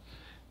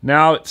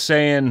 Now it's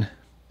saying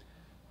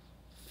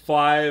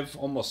 5,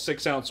 almost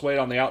 6 ounce weight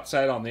on the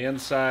outside, on the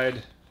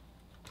inside.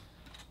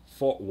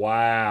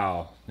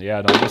 Wow.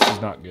 Yeah, no, this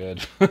is not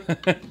good.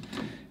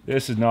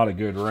 This is not a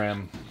good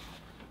rim.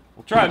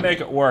 We'll try and make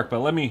it work, but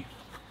let me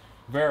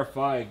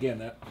verify again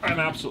that I'm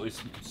absolutely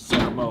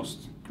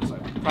centermost as I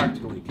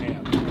practically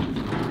can.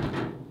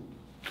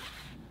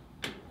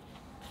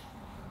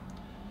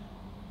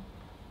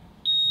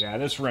 Yeah,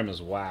 this rim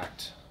is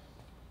whacked.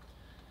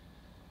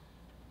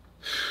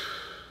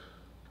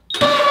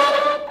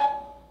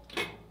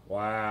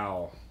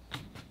 Wow.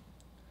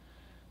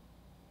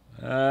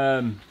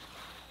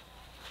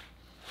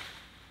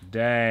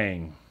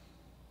 Dang.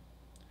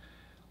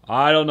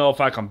 I don't know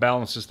if I can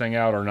balance this thing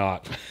out or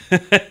not.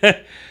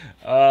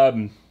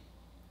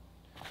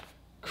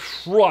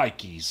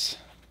 Crikeys.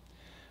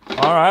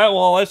 Alright,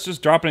 well, let's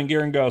just drop it in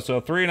gear and go. So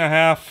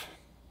 3.5.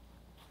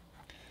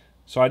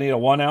 So I need a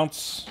 1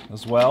 ounce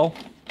as well.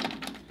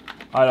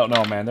 I don't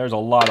know, man. There's a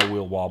lot of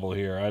wheel wobble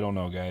here. I don't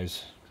know,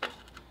 guys.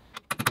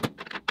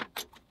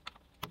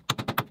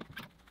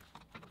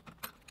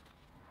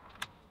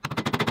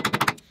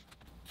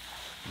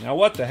 Now,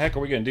 what the heck are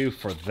we going to do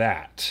for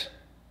that?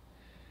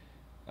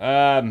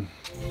 I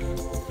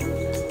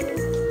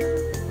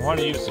want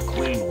to use the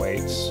clean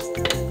weights.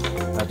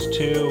 That's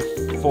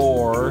 2,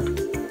 4.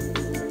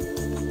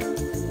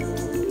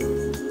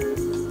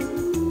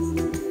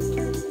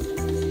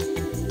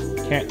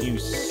 Can't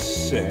use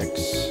 6.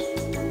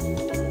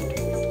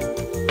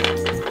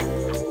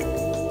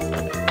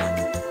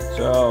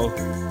 So,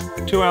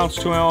 2 ounce,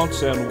 2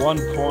 ounce, and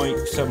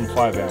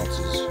 1.75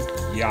 ounces.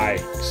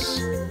 Yikes.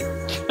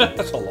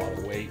 That's a lot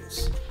of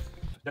weights.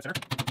 That's center.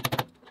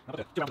 How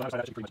about the 2 ounce on the other side?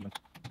 Actually pretty much even.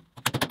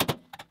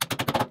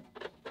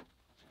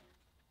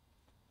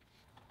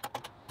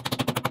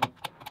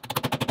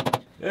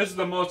 This is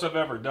the most I've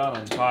ever done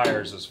on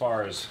tires as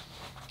far as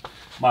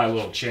my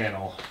little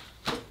channel.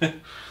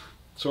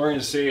 So we're going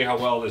to see how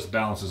well this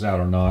balances out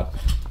or not.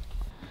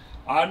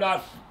 I'm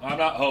not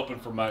hoping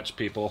for much,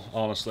 people.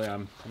 Honestly,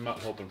 I'm not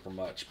hoping for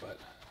much, but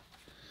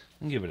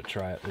I'll give it a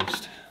try at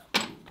least.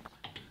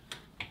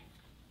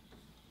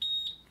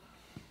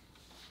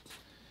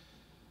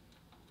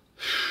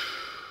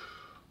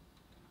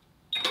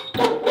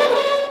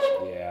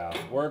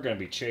 gonna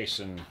be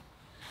chasing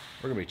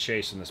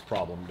this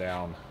problem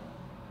down.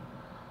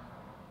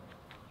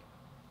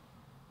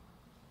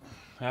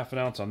 Half an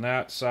ounce on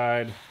that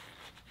side.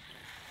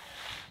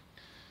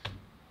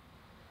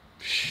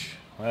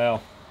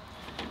 Well,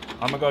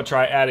 I'm gonna go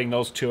try adding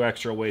those 2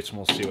 extra weights and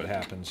we'll see what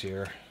happens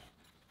here.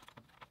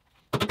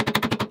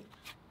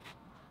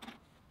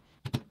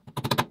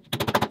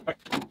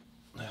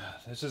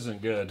 This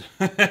isn't good.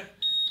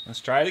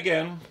 Let's try it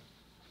again.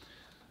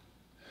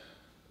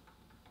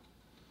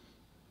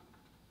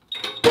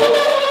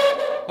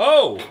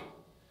 Oh!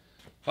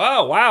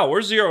 Oh, wow,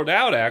 we're zeroed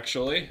out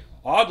actually.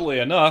 Oddly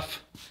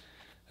enough.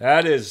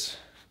 That is...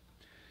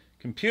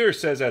 Computer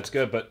says that's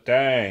good, but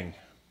dang.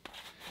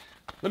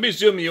 Let me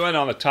zoom you in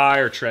on the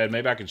tire tread.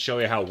 Maybe I can show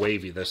you how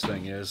wavy this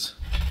thing is.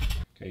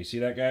 Okay, you see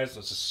that, guys?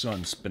 Let's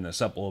just spin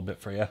this up a little bit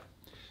for you.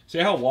 See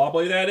how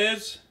wobbly that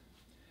is?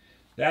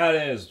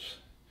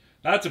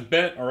 That's a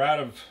bent or out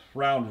of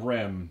round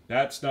rim.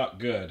 That's not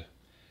good.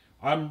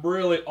 I'm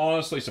really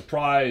honestly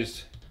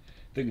surprised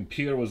the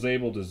computer was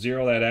able to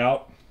zero that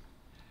out.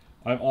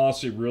 I'm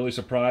honestly really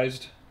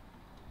surprised.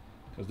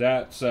 Because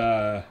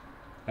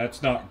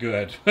that's not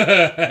good.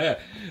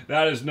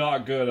 That is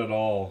not good at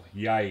all.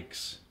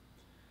 Yikes.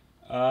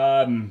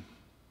 Note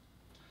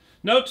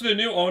to the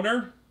new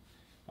owner.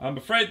 I'm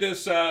afraid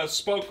this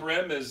spoke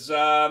rim is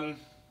a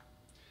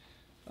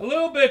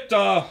little bit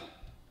on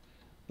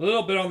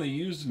the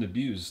used and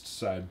abused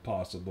side,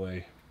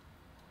 possibly.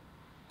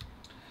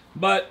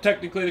 But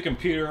technically the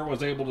computer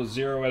was able to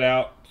zero it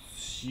out.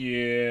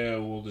 Yeah,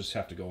 we'll just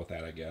have to go with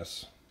that, I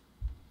guess.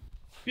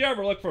 If you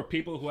ever look for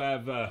people who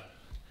have,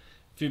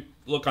 if you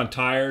look on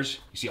tires,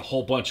 you see a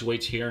whole bunch of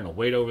weights here and a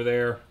weight over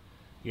there.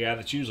 Yeah,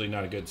 that's usually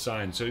not a good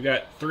sign. So we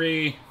got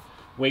 3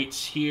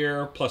 weights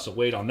here, plus a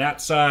weight on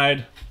that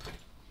side.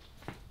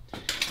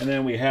 And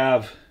then we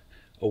have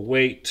a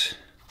weight.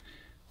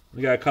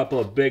 We got a couple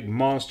of big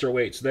monster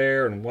weights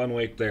there and 1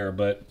 weight there,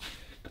 but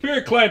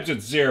computer claims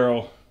it's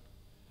 0.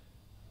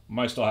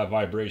 Might still have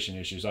vibration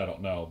issues, I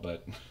don't know,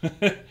 but...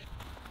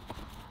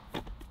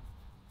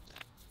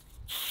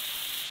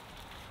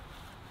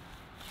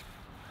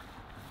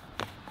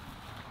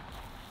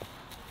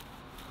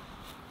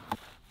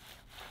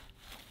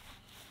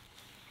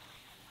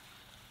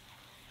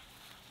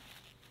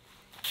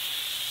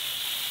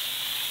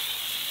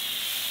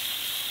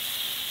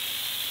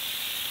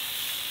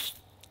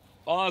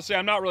 Honestly,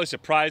 I'm not really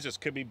surprised this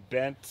could be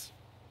bent.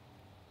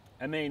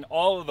 I mean,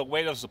 all of the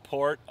weight of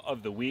support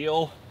of the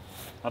wheel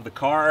of the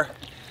car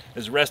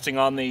is resting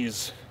on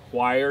these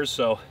wires,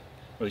 so,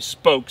 or these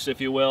spokes, if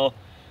you will.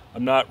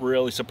 I'm not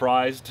really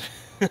surprised.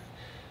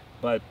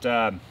 But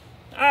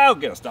I'll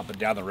get us up and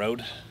down the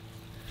road.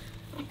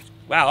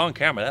 Wow, on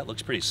camera, that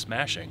looks pretty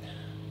smashing.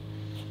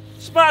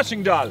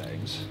 Smashing,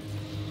 darlings.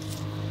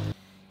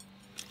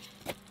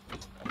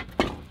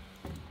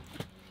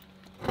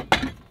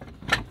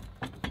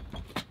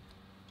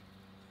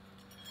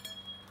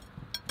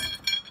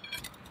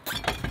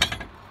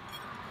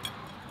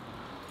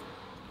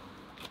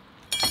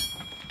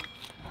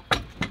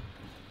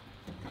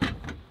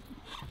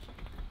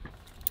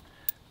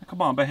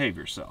 Come on, behave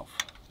yourself.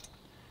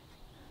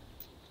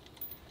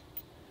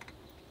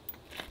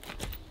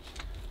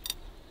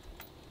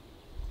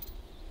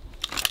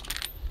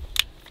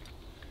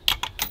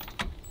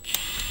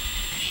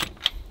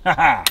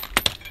 Haha,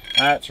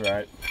 that's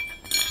right.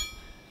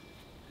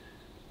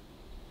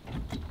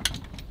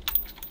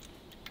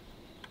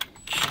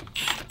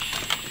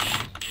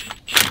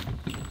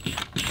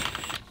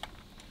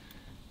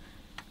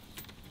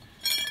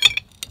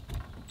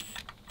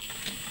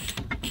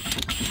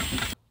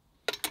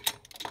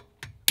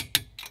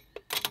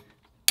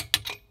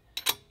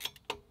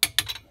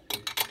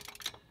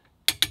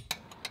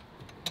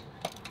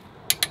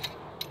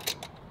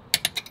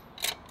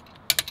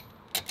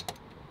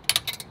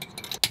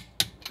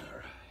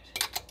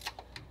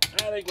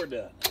 I think we're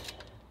done.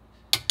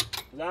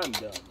 'Cause I'm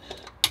done.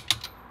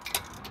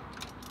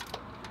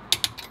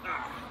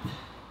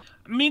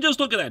 I mean, just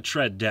look at that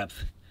tread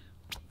depth.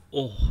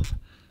 Oh,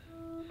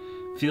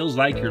 feels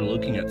like you're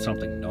looking at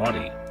something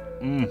naughty.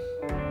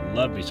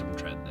 Love me some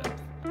tread depth.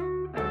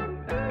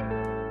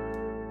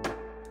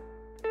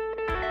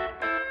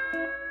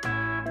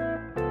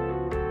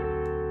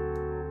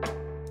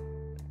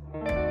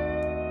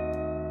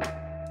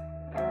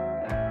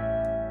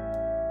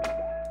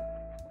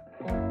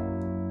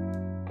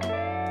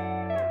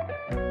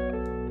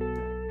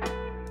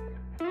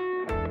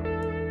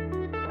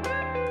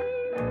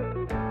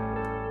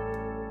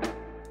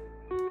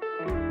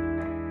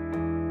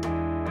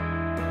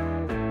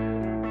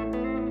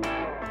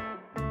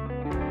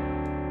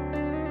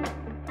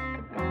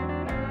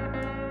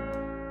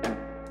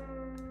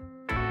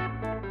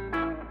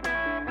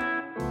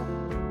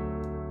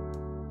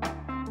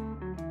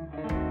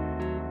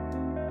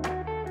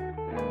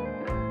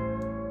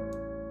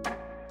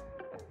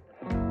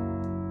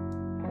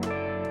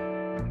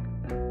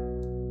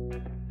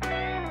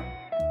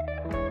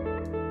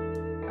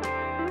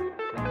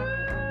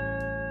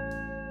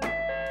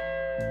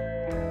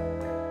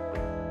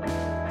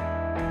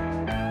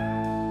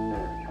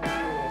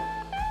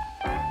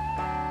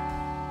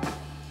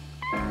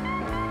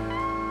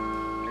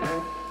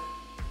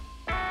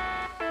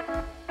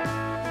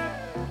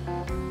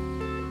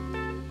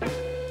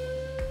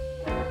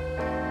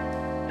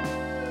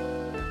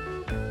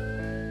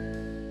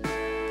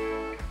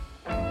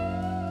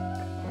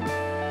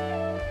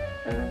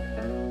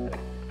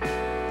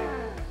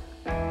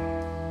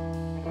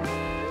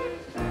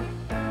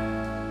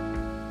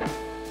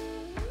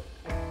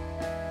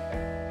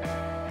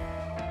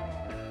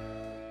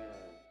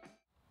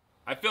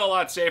 feel a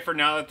lot safer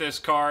now that this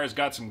car has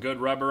got some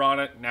good rubber on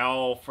it.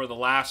 Now for the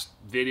last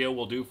video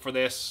we'll do for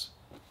this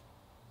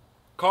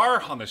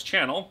car on this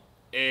channel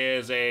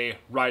is a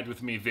ride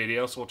with me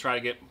video. So we'll try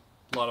to get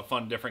a lot of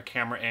fun different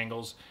camera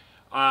angles.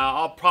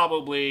 I'll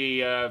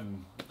probably, it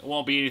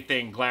won't be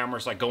anything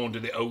glamorous like going to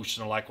the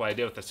ocean or like what I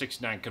did with the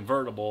 69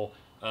 convertible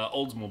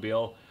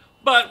Oldsmobile.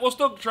 But we'll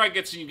still try to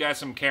get you guys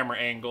some camera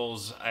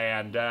angles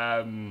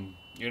and,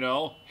 you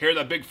know, hear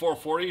that big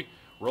 440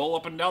 roll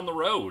up and down the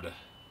road.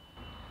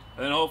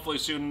 And then hopefully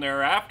soon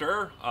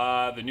thereafter,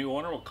 the new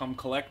owner will come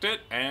collect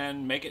it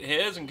and make it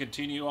his and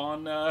continue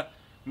on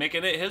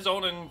making it his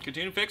own and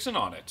continue fixing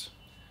on it.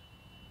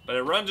 But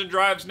it runs and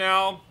drives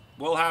now.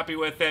 Well happy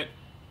with it.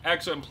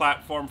 Excellent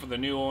platform for the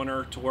new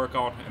owner to work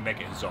on and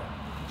make it his own.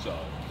 So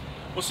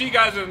we'll see you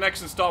guys in the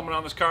next installment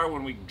on this car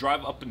when we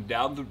drive up and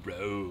down the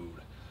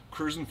road.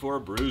 Cruising for a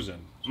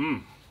bruising.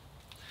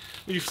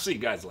 We'll see you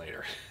guys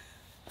later.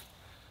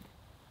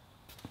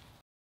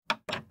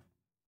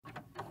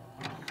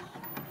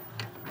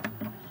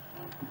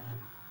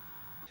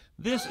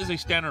 This is a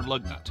standard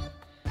lug nut.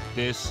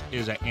 This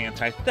is an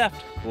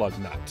anti-theft lug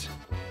nut.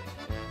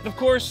 And of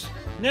course,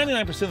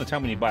 99% of the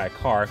time when you buy a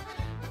car,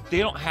 they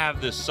don't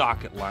have this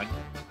socket line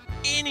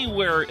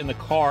anywhere in the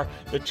car,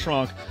 the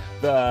trunk,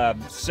 the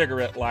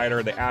cigarette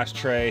lighter, the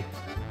ashtray.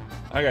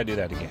 I gotta do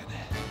that again.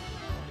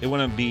 It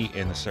wouldn't be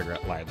in the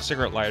cigarette lighter. The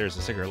cigarette lighter is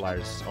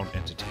its own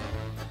entity.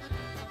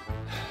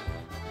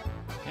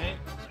 Okay,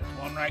 there's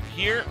one right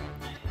here.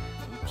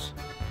 Oops.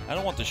 I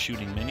don't want the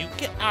shooting menu.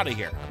 Get out of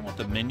here. I don't want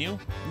the menu.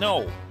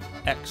 No.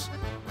 X.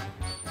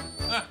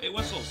 Ah, it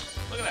whistles.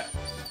 Look at that.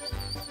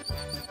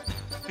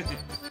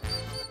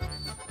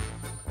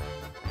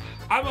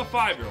 I'm a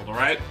 5-year-old, all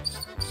right?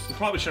 You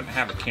probably shouldn't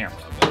have a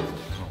camera, but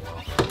oh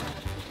well.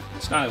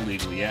 It's not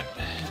illegal yet.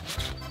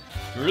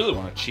 If you really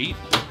want to cheat.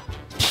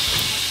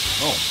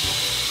 Oh.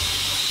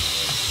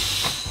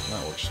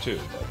 That works too,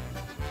 but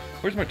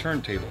where's my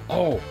turntable?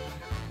 Oh,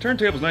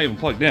 turntable's not even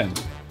plugged in.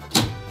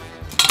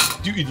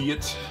 You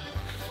idiots.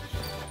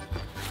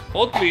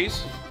 Hold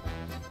please.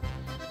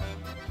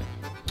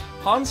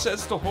 Hans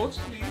says to hold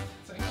please.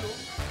 Thank you.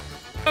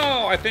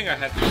 Oh, I think I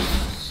had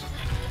this.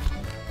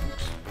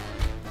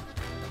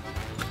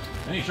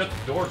 Then you shut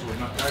the door so we're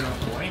not tied on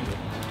the lane.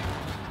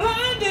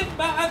 Blinded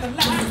by the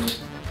light.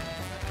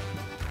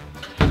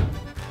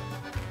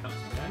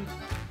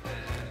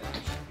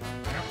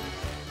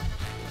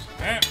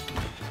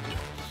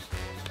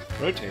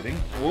 Rotating.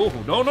 Whoa,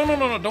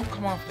 no, don't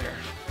come off there.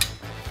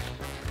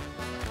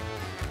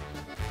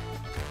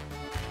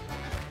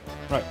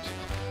 Right,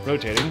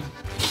 rotating.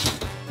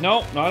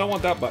 No, I don't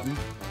want that button.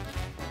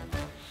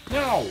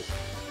 No,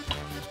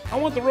 I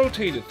want the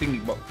rotated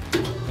thingy button.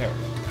 There.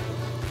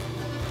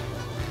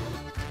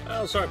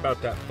 Oh, sorry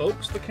about that,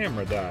 folks. The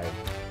camera died.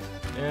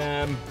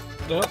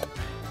 Well,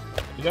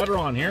 we got her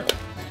on here.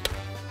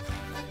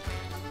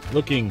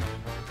 Looking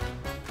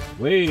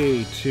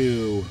way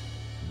too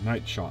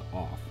night shot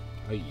off.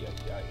 Ay,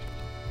 ay, ay.